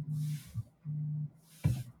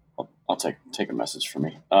 I'll take a message from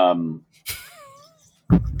me. I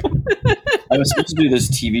was supposed to do this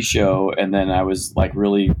TV show, and then I was like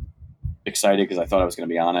really excited because I thought I was going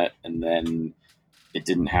to be on it, and then it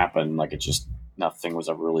didn't happen. Like nothing was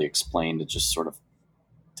ever really explained. It just sort of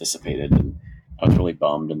dissipated, and I was really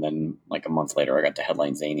bummed. And then like a month later, I got to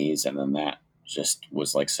headline Zanies, and then that just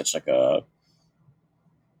was like such like a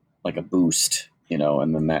boost,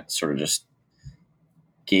 and then that sort of just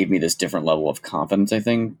gave me this different level of confidence, I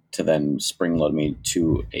think, to then springload me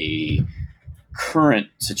to a current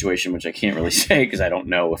situation, which I can't really say because I don't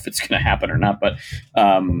know if it's going to happen or not, but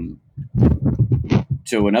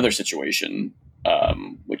to another situation,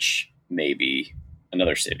 which may be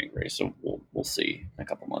another saving grace. So we'll see in a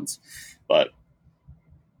couple months, but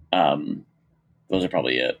those are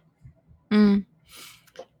probably it.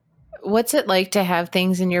 What's it like to have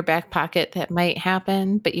things in your back pocket that might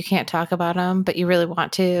happen, but you can't talk about them, but you really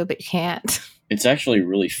want to, but you can't? It's actually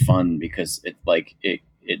really fun because it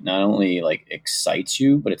not only like excites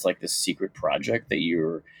you, but it's like this secret project that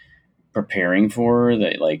you're preparing for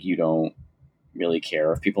that like you don't really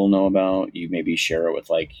care if people know about. You maybe share it with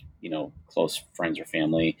like, close friends or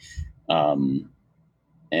family. And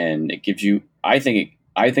it gives you, I think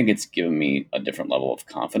it's given me a different level of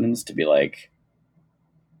confidence to be like,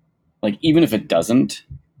 even if it doesn't,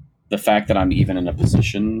 the fact that I'm even in a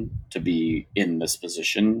position to be in this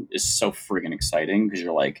position is so friggin' exciting because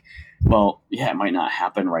you're like, well, yeah, it might not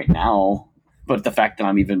happen right now, but the fact that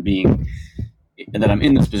I'm even that I'm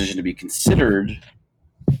in this position to be considered,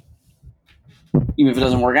 even if it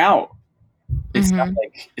doesn't work out, it's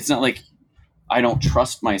not like I don't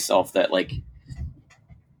trust myself that like,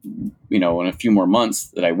 in a few more months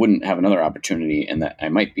that I wouldn't have another opportunity and that I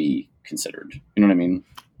might be considered. You know what I mean?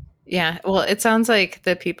 Yeah. Well, it sounds like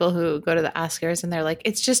the people who go to the Oscars and they're like,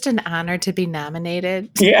 it's just an honor to be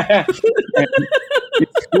nominated. Yeah.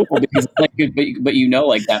 It's cool because like, but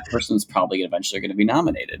like that person's probably eventually going to be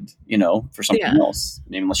nominated, for something else. I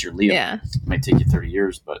mean, unless you're Leo, it might take you 30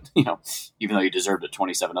 years, but even though you deserved it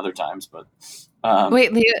 27 other times, but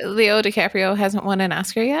wait, Leo DiCaprio hasn't won an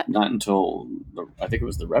Oscar yet? Not until I think it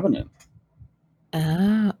was The Revenant.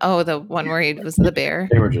 Oh, the one where he was the bear.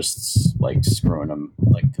 They were just like screwing him,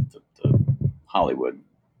 like the Hollywood.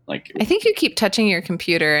 Like I think you keep touching your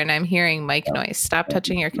computer, and I'm hearing mic noise. Stop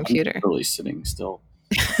touching your computer. I'm really sitting still.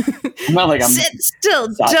 I'm not like I'm sit still.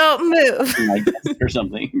 Don't move. My desk or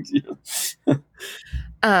something.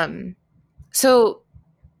 So,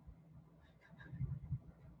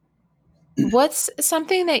 what's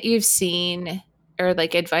something that you've seen or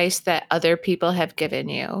like advice that other people have given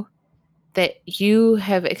you that you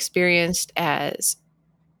have experienced as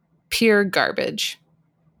pure garbage?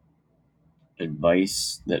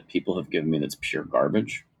 Advice that people have given me that's pure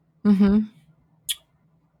garbage? Mm-hmm.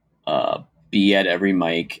 Be at every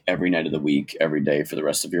mic every night of the week, every day for the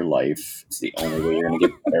rest of your life. It's the only way you're going to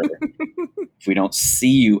get better. If we don't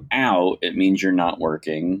see you out, it means you're not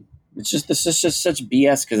working. This is just such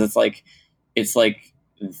BS because it's like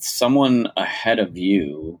someone ahead of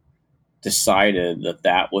you decided that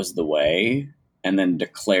that was the way and then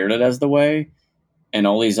declared it as the way, and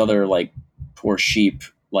all these other like poor sheep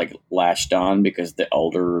like latched on because the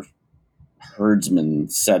elder herdsman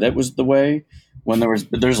said it was the way, when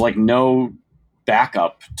there's like no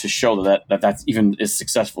backup to show that's even as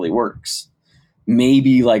successfully works.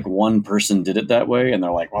 Maybe like one person did it that way and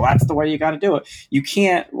they're like, well, that's the way you got to do it. You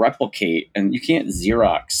can't replicate and you can't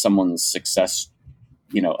Xerox someone's success,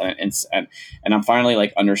 and I'm finally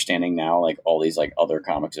like understanding now, like all these like other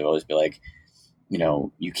comics have always be like,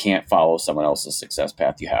 you can't follow someone else's success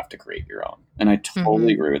path. You have to create your own. And I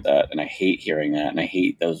totally agree with that. And I hate hearing that. And I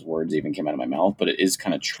hate those words even came out of my mouth, but it is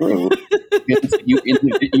kind of true. you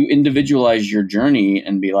individualize your journey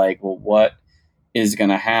and be like, well, what is going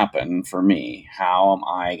to happen for me? How am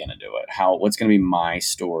I going to do it? What's going to be my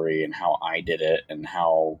story and how I did it and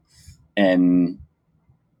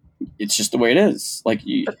it's just the way it is. Like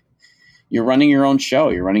you're running your own show.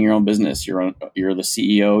 You're running your own business. You're the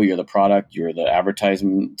CEO. You're the product. You're the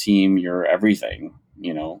advertisement team. You're everything.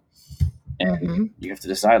 And you have to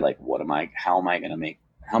decide like, how am I going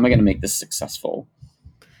to make this successful?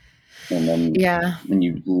 And then when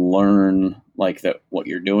you learn like that what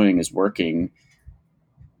you're doing is working,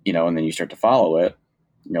 and then you start to follow it.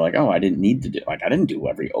 And you're like, oh, I didn't do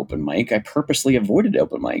every open mic. I purposely avoided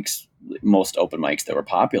most open mics that were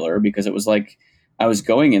popular, because it was like I was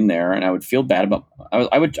going in there and I would feel bad about.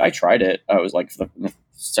 I tried it. I was like the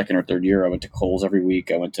second or third year. I went to Kohl's every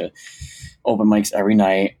week. I went to open mics every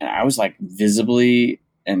night, and I was like visibly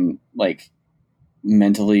and like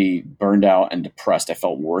mentally burned out and depressed. I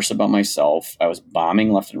felt worse about myself. I was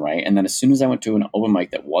bombing left and right. And then as soon as I went to an open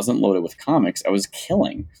mic that wasn't loaded with comics, I was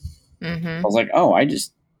killing. I was like, oh,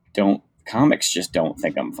 comics just don't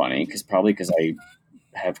think I'm funny, because I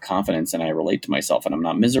have confidence and I relate to myself and I'm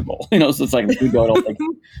not miserable. So it's like we go to like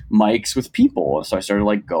mics with people. So I started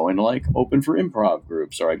like going to like open for improv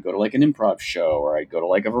groups, or I'd go to like an improv show, or I'd go to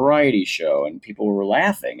like a variety show, and people were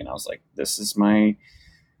laughing. And I was like, this is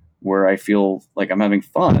where I feel like I'm having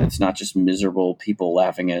fun. It's not just miserable people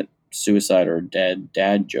laughing at suicide or dead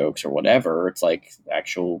dad jokes or whatever. It's like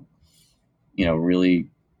actual, really,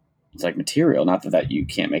 it's like material. Not that you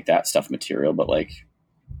can't make that stuff material, but like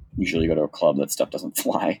usually you go to a club, that stuff doesn't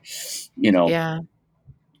fly, Yeah.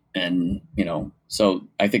 And, so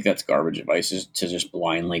I think that's garbage advice, is to just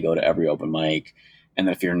blindly go to every open mic. And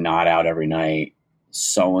if you're not out every night,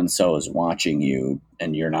 so-and-so is watching you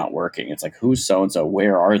and you're not working. It's like, who's so-and-so?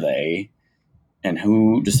 Where are they? And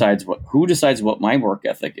who decides what my work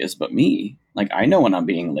ethic is but me? Like, I know when I'm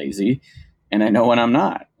being lazy and I know when I'm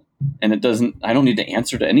not. And I don't need to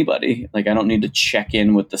answer to anybody. Like, I don't need to check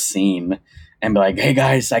in with the scene and be like, hey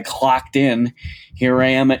guys, I clocked in. Here I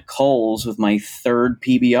am at Kohl's with my third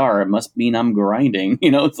PBR. It must mean I'm grinding.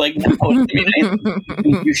 It's like, no,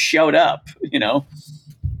 you showed up,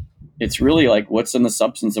 It's really like, what's in the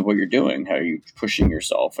substance of what you're doing? How are you pushing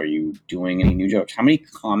yourself? Are you doing any new jokes? How many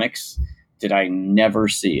comics did I never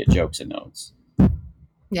see at Jokes and Notes?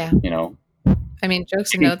 Yeah. I mean,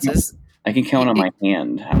 Jokes and Notes is... I can count on my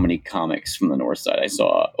hand how many comics from the North Side I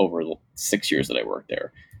saw over the 6 years that I worked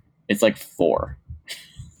there. It's like 4.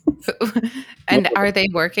 And are they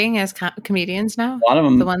working as comedians now? A lot of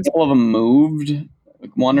them, a couple of them moved.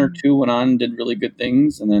 Like 1 or 2 went on, did really good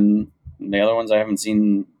things. And then the other ones I haven't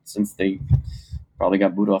seen since they probably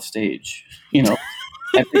got booed off stage.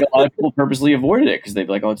 I think a lot of people purposely avoided it because they'd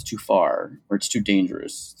be like, oh, it's too far or it's too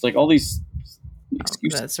dangerous. It's like all these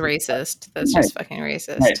excuses. That's racist. That's just fucking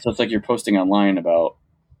racist. Right. So it's like you're posting online about,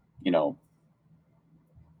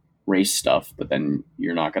 race stuff, but then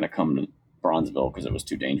you're not going to come to Bronzeville because it was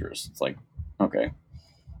too dangerous. It's like, okay.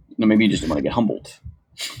 No, maybe you just want to get humbled.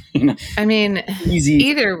 I mean, easy.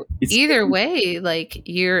 Either way, like,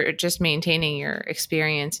 you're just maintaining your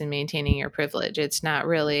experience and maintaining your privilege. It's not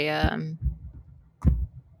really, I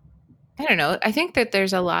don't know. I think that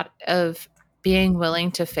there's a lot of being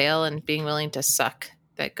willing to fail and being willing to suck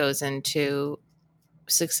that goes into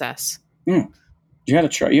success. Yeah. You got to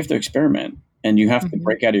try. You have to experiment, and you have to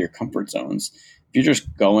break out of your comfort zones. If you're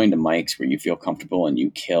just going to mics where you feel comfortable and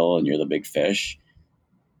you kill and you're the big fish,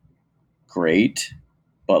 great.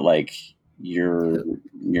 But like, you're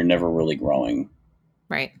never really growing.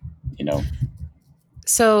 Right.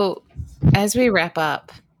 So as we wrap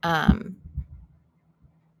up,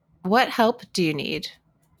 what help do you need?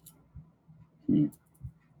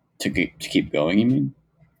 To keep going, you mean?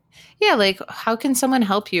 Yeah, like, how can someone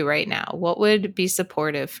help you right now? What would be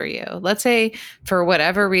supportive for you? Let's say for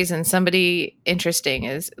whatever reason, somebody interesting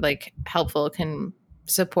is like helpful, can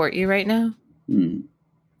support you right now. I'm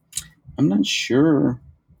not sure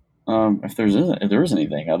if there is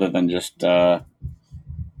anything other than just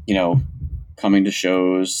coming to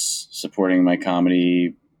shows, supporting my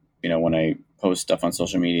comedy, when I post stuff on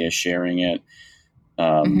social media, sharing it.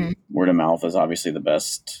 Word of mouth is obviously the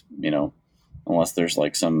best, unless there's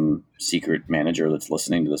like some secret manager that's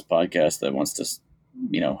listening to this podcast that wants to,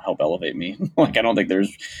 help elevate me. Like, I don't think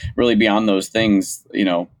there's really beyond those things,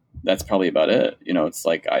 that's probably about it. It's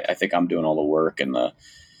like, I think I'm doing all the work and the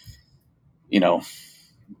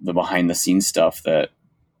behind the scenes stuff that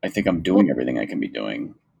I think I'm doing everything I can be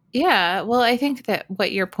doing. Yeah. Well, I think that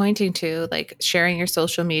what you're pointing to, like sharing your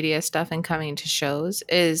social media stuff and coming to shows,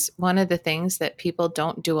 is one of the things that people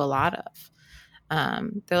don't do a lot of.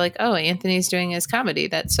 They're like, oh, Anthony's doing his comedy.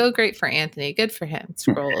 That's so great for Anthony. Good for him.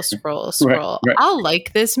 Scroll, scroll, scroll. Right. I'll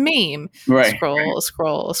like this meme. Right. Scroll,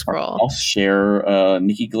 scroll, scroll. I'll share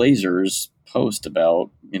Nikki Glazer's post about,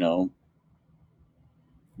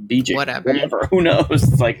 BJ. Whatever. Who knows?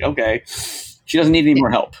 It's like, okay, she doesn't need any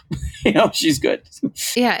more help. She's good.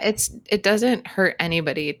 Yeah, it doesn't hurt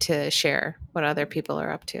anybody to share what other people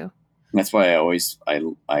are up to. That's why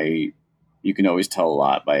you can always tell a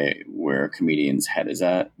lot by where a comedian's head is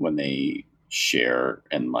at when they share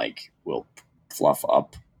and like will fluff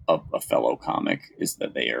up a fellow comic, is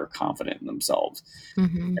that they are confident in themselves.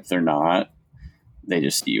 Mm-hmm. If they're not, they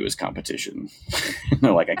just see you as competition.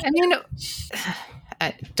 They're like,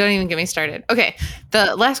 don't even get me started. Okay.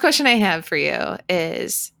 The last question I have for you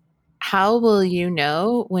is, how will you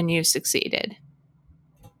know when you've succeeded?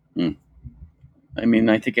 I mean,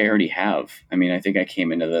 I think I already have. I mean, I think I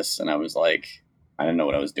came into this and I was like, I didn't know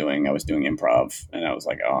what I was doing. I was doing improv and I was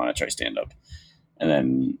like, oh, I want to try stand up. And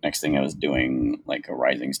then next thing I was doing like a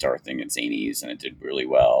rising star thing at Zanies and it did really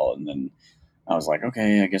well. And then I was like,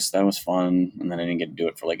 okay, I guess that was fun. And then I didn't get to do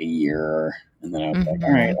it for like a year. And then I was like,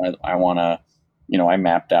 all right, I want to, I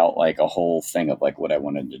mapped out like a whole thing of like what I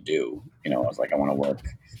wanted to do. I was like, I want to work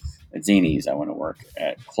at Zanies. I want to work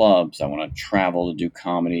at clubs. I want to travel to do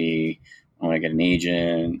comedy. I want to get an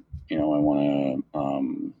agent. I want to, I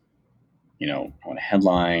want to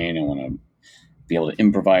headline. I want to be able to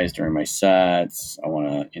improvise during my sets. I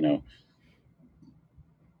want to,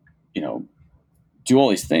 do all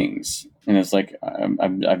these things. And it's like,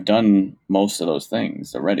 I've done most of those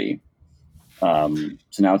things already. So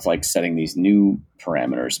now it's like setting these new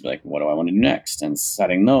parameters, like, what do I want to do next? And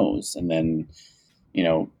setting those. And then,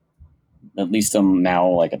 at least I'm now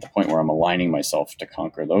like at the point where I'm aligning myself to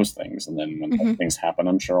conquer those things. And then when those things happen,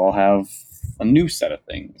 I'm sure I'll have a new set of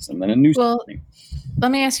things and then a new set of things.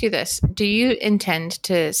 Let me ask you this. Do you intend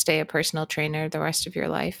to stay a personal trainer the rest of your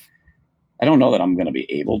life? I don't know that I'm going to be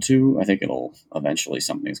able to. I think it'll eventually,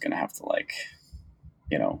 something's going to have to like,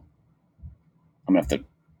 I'm going to have to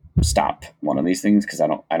stop one of these things because I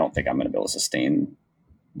don't think I'm going to be able to sustain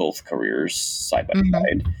both careers side by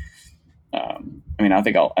side. I mean,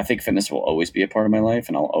 I think fitness will always be a part of my life,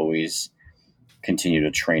 and I'll always continue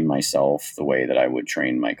to train myself the way that I would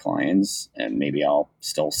train my clients. And maybe I'll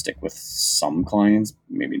still stick with some clients.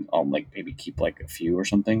 Maybe I'll maybe keep like a few or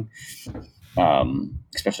something.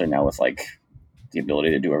 Especially now with like the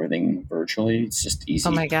ability to do everything virtually, it's just easy.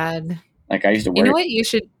 Oh my God. Like I used to wear. You know what you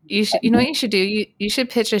should do? You should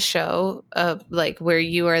pitch a show of like where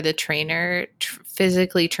you are the trainer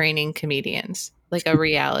physically training comedians, like a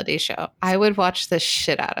reality show. I would watch the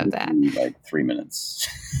shit out of that. Like 3 minutes.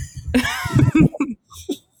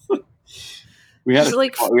 we had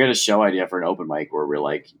a show idea for an open mic where we're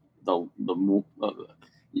like the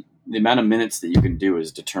amount of minutes that you can do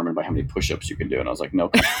is determined by how many push-ups you can do, and I was like, no,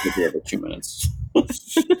 it'd be over 2 minutes.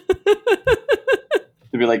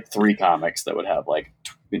 There'd be like 3 comics that would have like,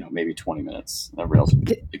 maybe 20 minutes. Everybody else would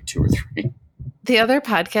be like 2 or 3. The other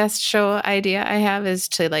podcast show idea I have is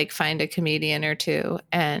to like find a comedian or two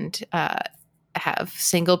and have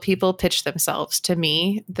single people pitch themselves to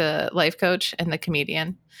me, the life coach, and the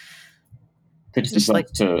comedian. Pitch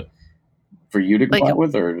themselves for you to go out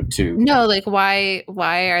with, or to no, like why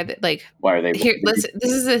are they like why are they here?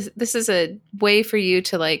 This is a way for you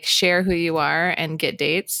to like share who you are and get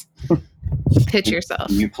dates. Pitch yourself.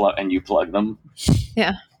 You plug them.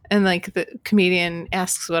 Yeah. And like the comedian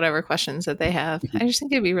asks whatever questions that they have. I just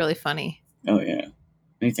think it'd be really funny. Oh yeah.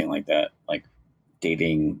 Anything like that, like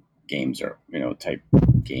dating games or, type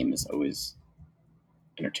game is always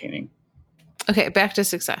entertaining. Okay. Back to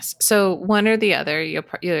success. So one or the other,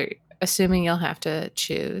 you're assuming you'll have to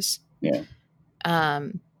choose. Yeah.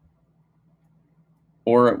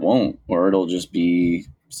 Or it won't, or it'll just be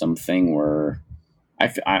something where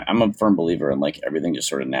I'm a firm believer in like everything just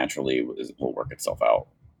sort of naturally will work itself out,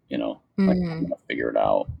 like I'm gonna figure it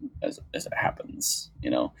out as it happens,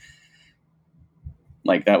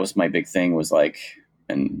 like that was my big thing was like,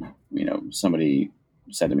 and somebody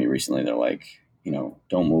said to me recently, they're like,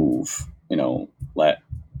 don't move, let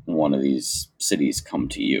one of these cities come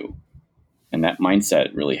to you. And that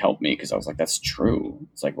mindset really helped me because I was like, that's true.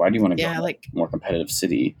 It's like, why do you want to go Yeah, to like a more competitive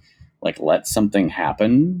city? Like, let something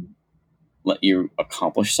happen, let you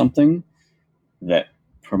accomplish something that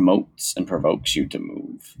promotes and provokes you to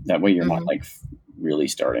move. That way, you're not mhm. like really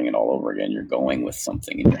starting it all over again. You're going with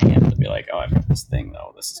something in your hand to be like, oh, I've got this thing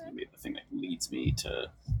though. This is going to be the thing that leads me to,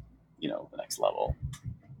 the next level.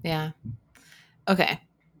 Yeah. Okay.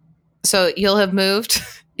 So you'll have moved.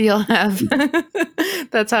 You'll have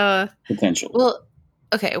that's how Potentially. well,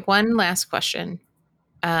 okay, one last question.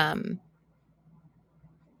 Um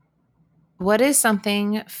what is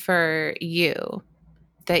something for you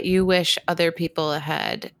that you wish other people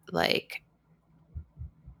had like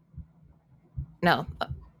no,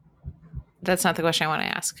 that's not the question I want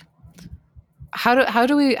to ask. How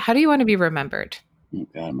do you want to be remembered? Oh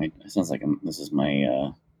God, it sounds like this is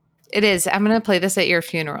my It is. I'm going to play this at your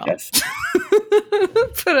funeral. death.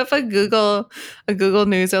 Put up a Google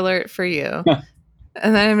News alert for you.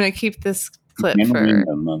 And then I'm going to keep this clip for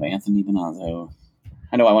Memorandum of Anthony Benazzo.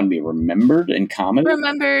 How do I want to be remembered in comedy?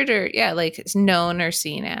 remembered or yeah, like it's known or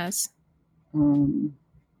seen as. Um,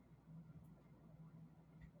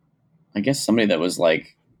 I guess somebody that was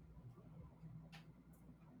like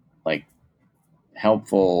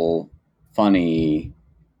helpful, funny,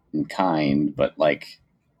 and kind, but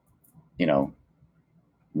you know,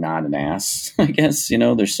 not an ass. I guess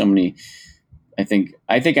there's so many. I think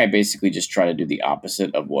I basically just try to do the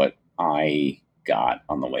opposite of what I got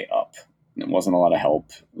on the way up. And it wasn't a lot of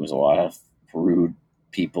help. It was a lot of rude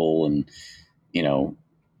people and you know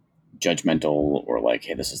judgmental or like,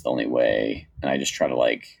 hey, this is the only way. And I just try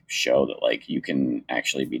to show that you can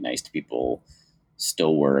actually be nice to people,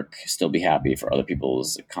 still work, still be happy for other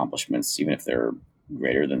people's accomplishments, even if they're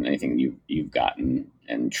greater than anything you've gotten,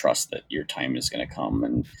 and trust that your time is going to come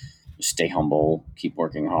and stay humble, keep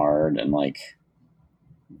working hard, and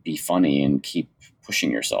be funny and keep pushing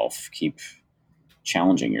yourself, keep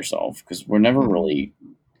challenging yourself because we're never Mhm. really.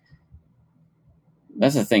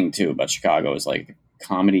 That's the thing too about Chicago is the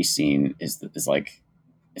comedy scene is like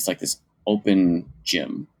it's like this open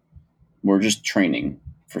gym. We're just training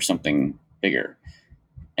for something bigger.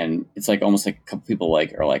 And it's almost like a couple people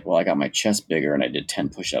are like, well, I got my chest bigger and I did 10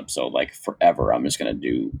 push-ups. So forever, I'm just going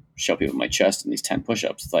to show people my chest in these 10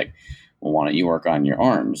 push-ups. It's like, well, why don't you work on your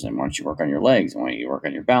arms? And why don't you work on your legs? And why don't you work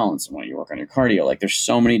on your balance? And why don't you work on your cardio? There's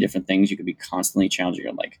so many different things you could be constantly challenging.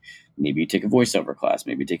 Maybe you take a voiceover class,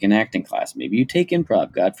 maybe you take an acting class, maybe you take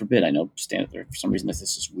improv. God forbid. I know stand-up, for some reason, there's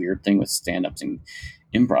this weird thing with stand-ups and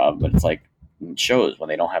improv, but it's it shows when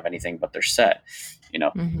they don't have anything but their set, you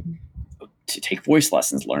know, Mhm. to take voice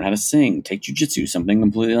lessons, learn how to sing, take jujitsu, something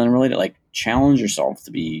completely unrelated. Challenge yourself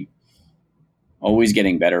to be always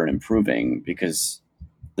getting better and improving because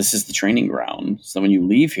this is the training ground. So when you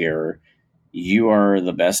leave here, you are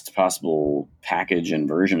the best possible package and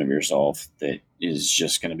version of yourself that is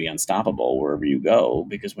just going to be unstoppable wherever you go.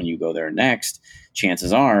 Because when you go there next,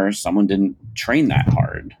 chances are someone didn't train that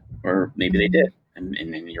hard, or maybe they did,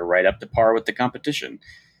 Mhm. and you're right up to par with the competition.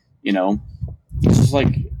 It's just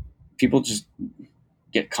people just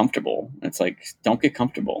get comfortable. It's don't get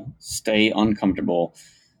comfortable. Stay uncomfortable.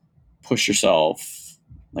 Push yourself.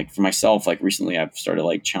 For myself, recently I've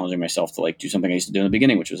started challenging myself to do something I used to do in the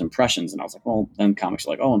beginning, which was impressions. And I was like, well, then comics are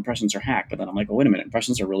like, oh, impressions are hack. But then I'm like, oh, wait a minute,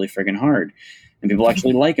 impressions are really friggin' hard. And people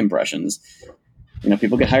actually like impressions.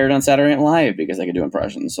 People get hired on Saturday Night Live because they can do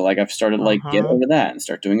impressions. So I've started get Uh-huh. over that and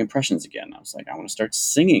start doing impressions again. I was like, I want to start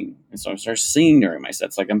singing, and so I start singing during my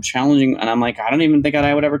sets. I'm challenging, and I'm like, I don't even think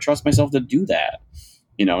I would ever trust myself to do that.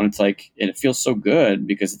 And it's and it feels so good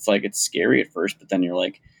because it's scary at first, but then you're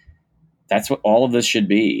like, that's what all of this should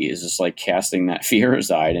be, is just casting that fear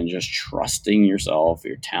aside and just trusting yourself,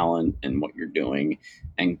 your talent, and what you're doing,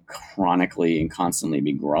 and chronically and constantly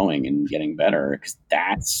be growing and getting better, because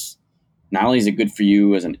that's not only is it good for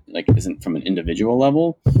you as isn't from an individual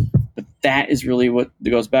level, but that is really what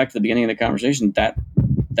goes back to the beginning of the conversation.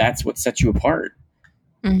 That's what sets you apart.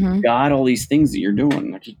 Mhm. Got all these things that you're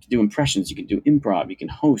doing. You can do impressions, you can do improv, you can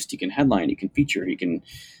host, you can headline, you can feature, you can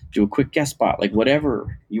do a quick guest spot,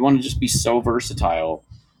 whatever. You want to just be so versatile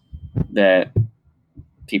that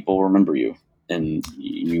people remember you, and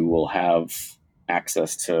you will have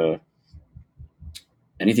access to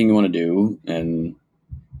anything you want to do. And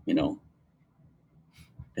you know,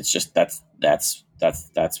 it's just that's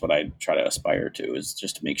what I try to aspire to, is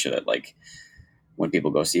just to make sure that when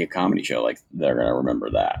people go see a comedy show, they're gonna remember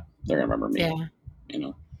that. They're gonna remember me. Yeah. You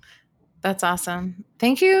know. That's awesome.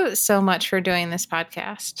 Thank you so much for doing this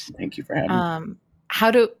podcast. Thank you for having me. Um,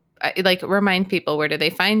 how do like remind people, where do they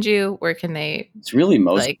find you? Where can they? It's really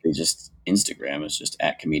mostly just Instagram. It's just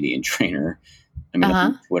at Comedian Trainer. I mean, I'm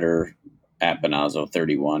on Twitter at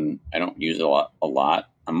Benazzo31. I don't use it a lot.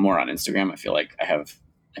 I'm more on Instagram. I feel like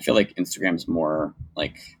Instagram's more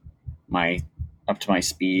like up to my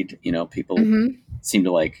speed. You know, people seem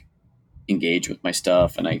to like engage with my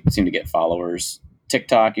stuff, and I seem to get followers.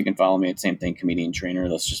 TikTok, you can follow me at same thing, Comedian Trainer.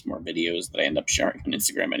 That's just more videos that I end up sharing on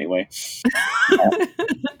Instagram anyway.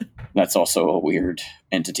 That's also a weird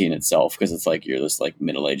entity in itself, because it's like you're this like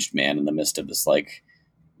middle-aged man in the midst of this like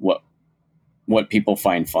what people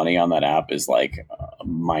find funny on that app is like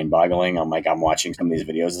mind-boggling. I'm watching some of these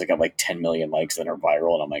videos. It's got like 10 million likes that are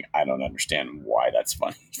viral, and I'm like, I don't understand why that's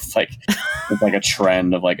funny. It's like a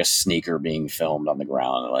trend of like a sneaker being filmed on the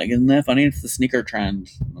ground. They're like, isn't that funny? It's the sneaker trend.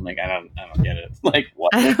 I'm like, I don't get it. Like,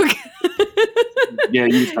 what? Yeah,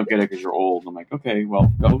 you just don't get it because you're old. I'm like, okay,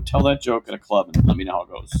 well, go tell that joke at a club and let me know how it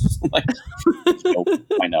goes. Like, you'll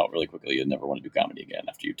find out really quickly you'll never want to do comedy again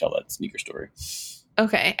after you tell that sneaker story.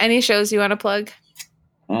 Okay. Any shows you want to plug?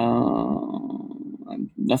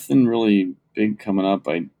 Nothing really big coming up.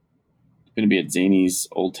 I'm going to be at Zany's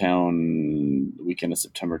Old Town the weekend of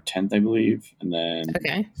September 10th, I believe. And then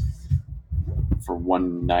for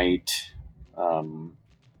one night,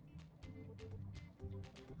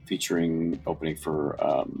 featuring opening for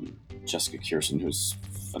Jessica Kirsten, who's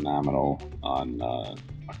phenomenal, on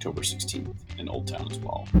October 16th in Old Town as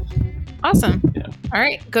well. Awesome. Yeah. All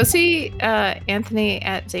right. Go see Anthony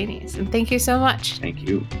at Zany's. And thank you so much. Thank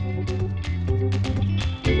you.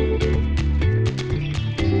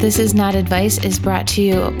 This Is Not Advice is brought to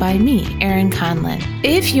you by me, Erin Conlon.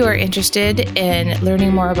 If you are interested in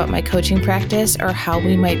learning more about my coaching practice or how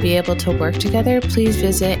we might be able to work together, please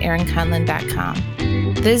visit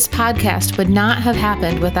erinconlon.com. This podcast would not have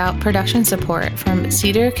happened without production support from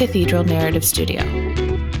Cedar Cathedral Narrative Studio.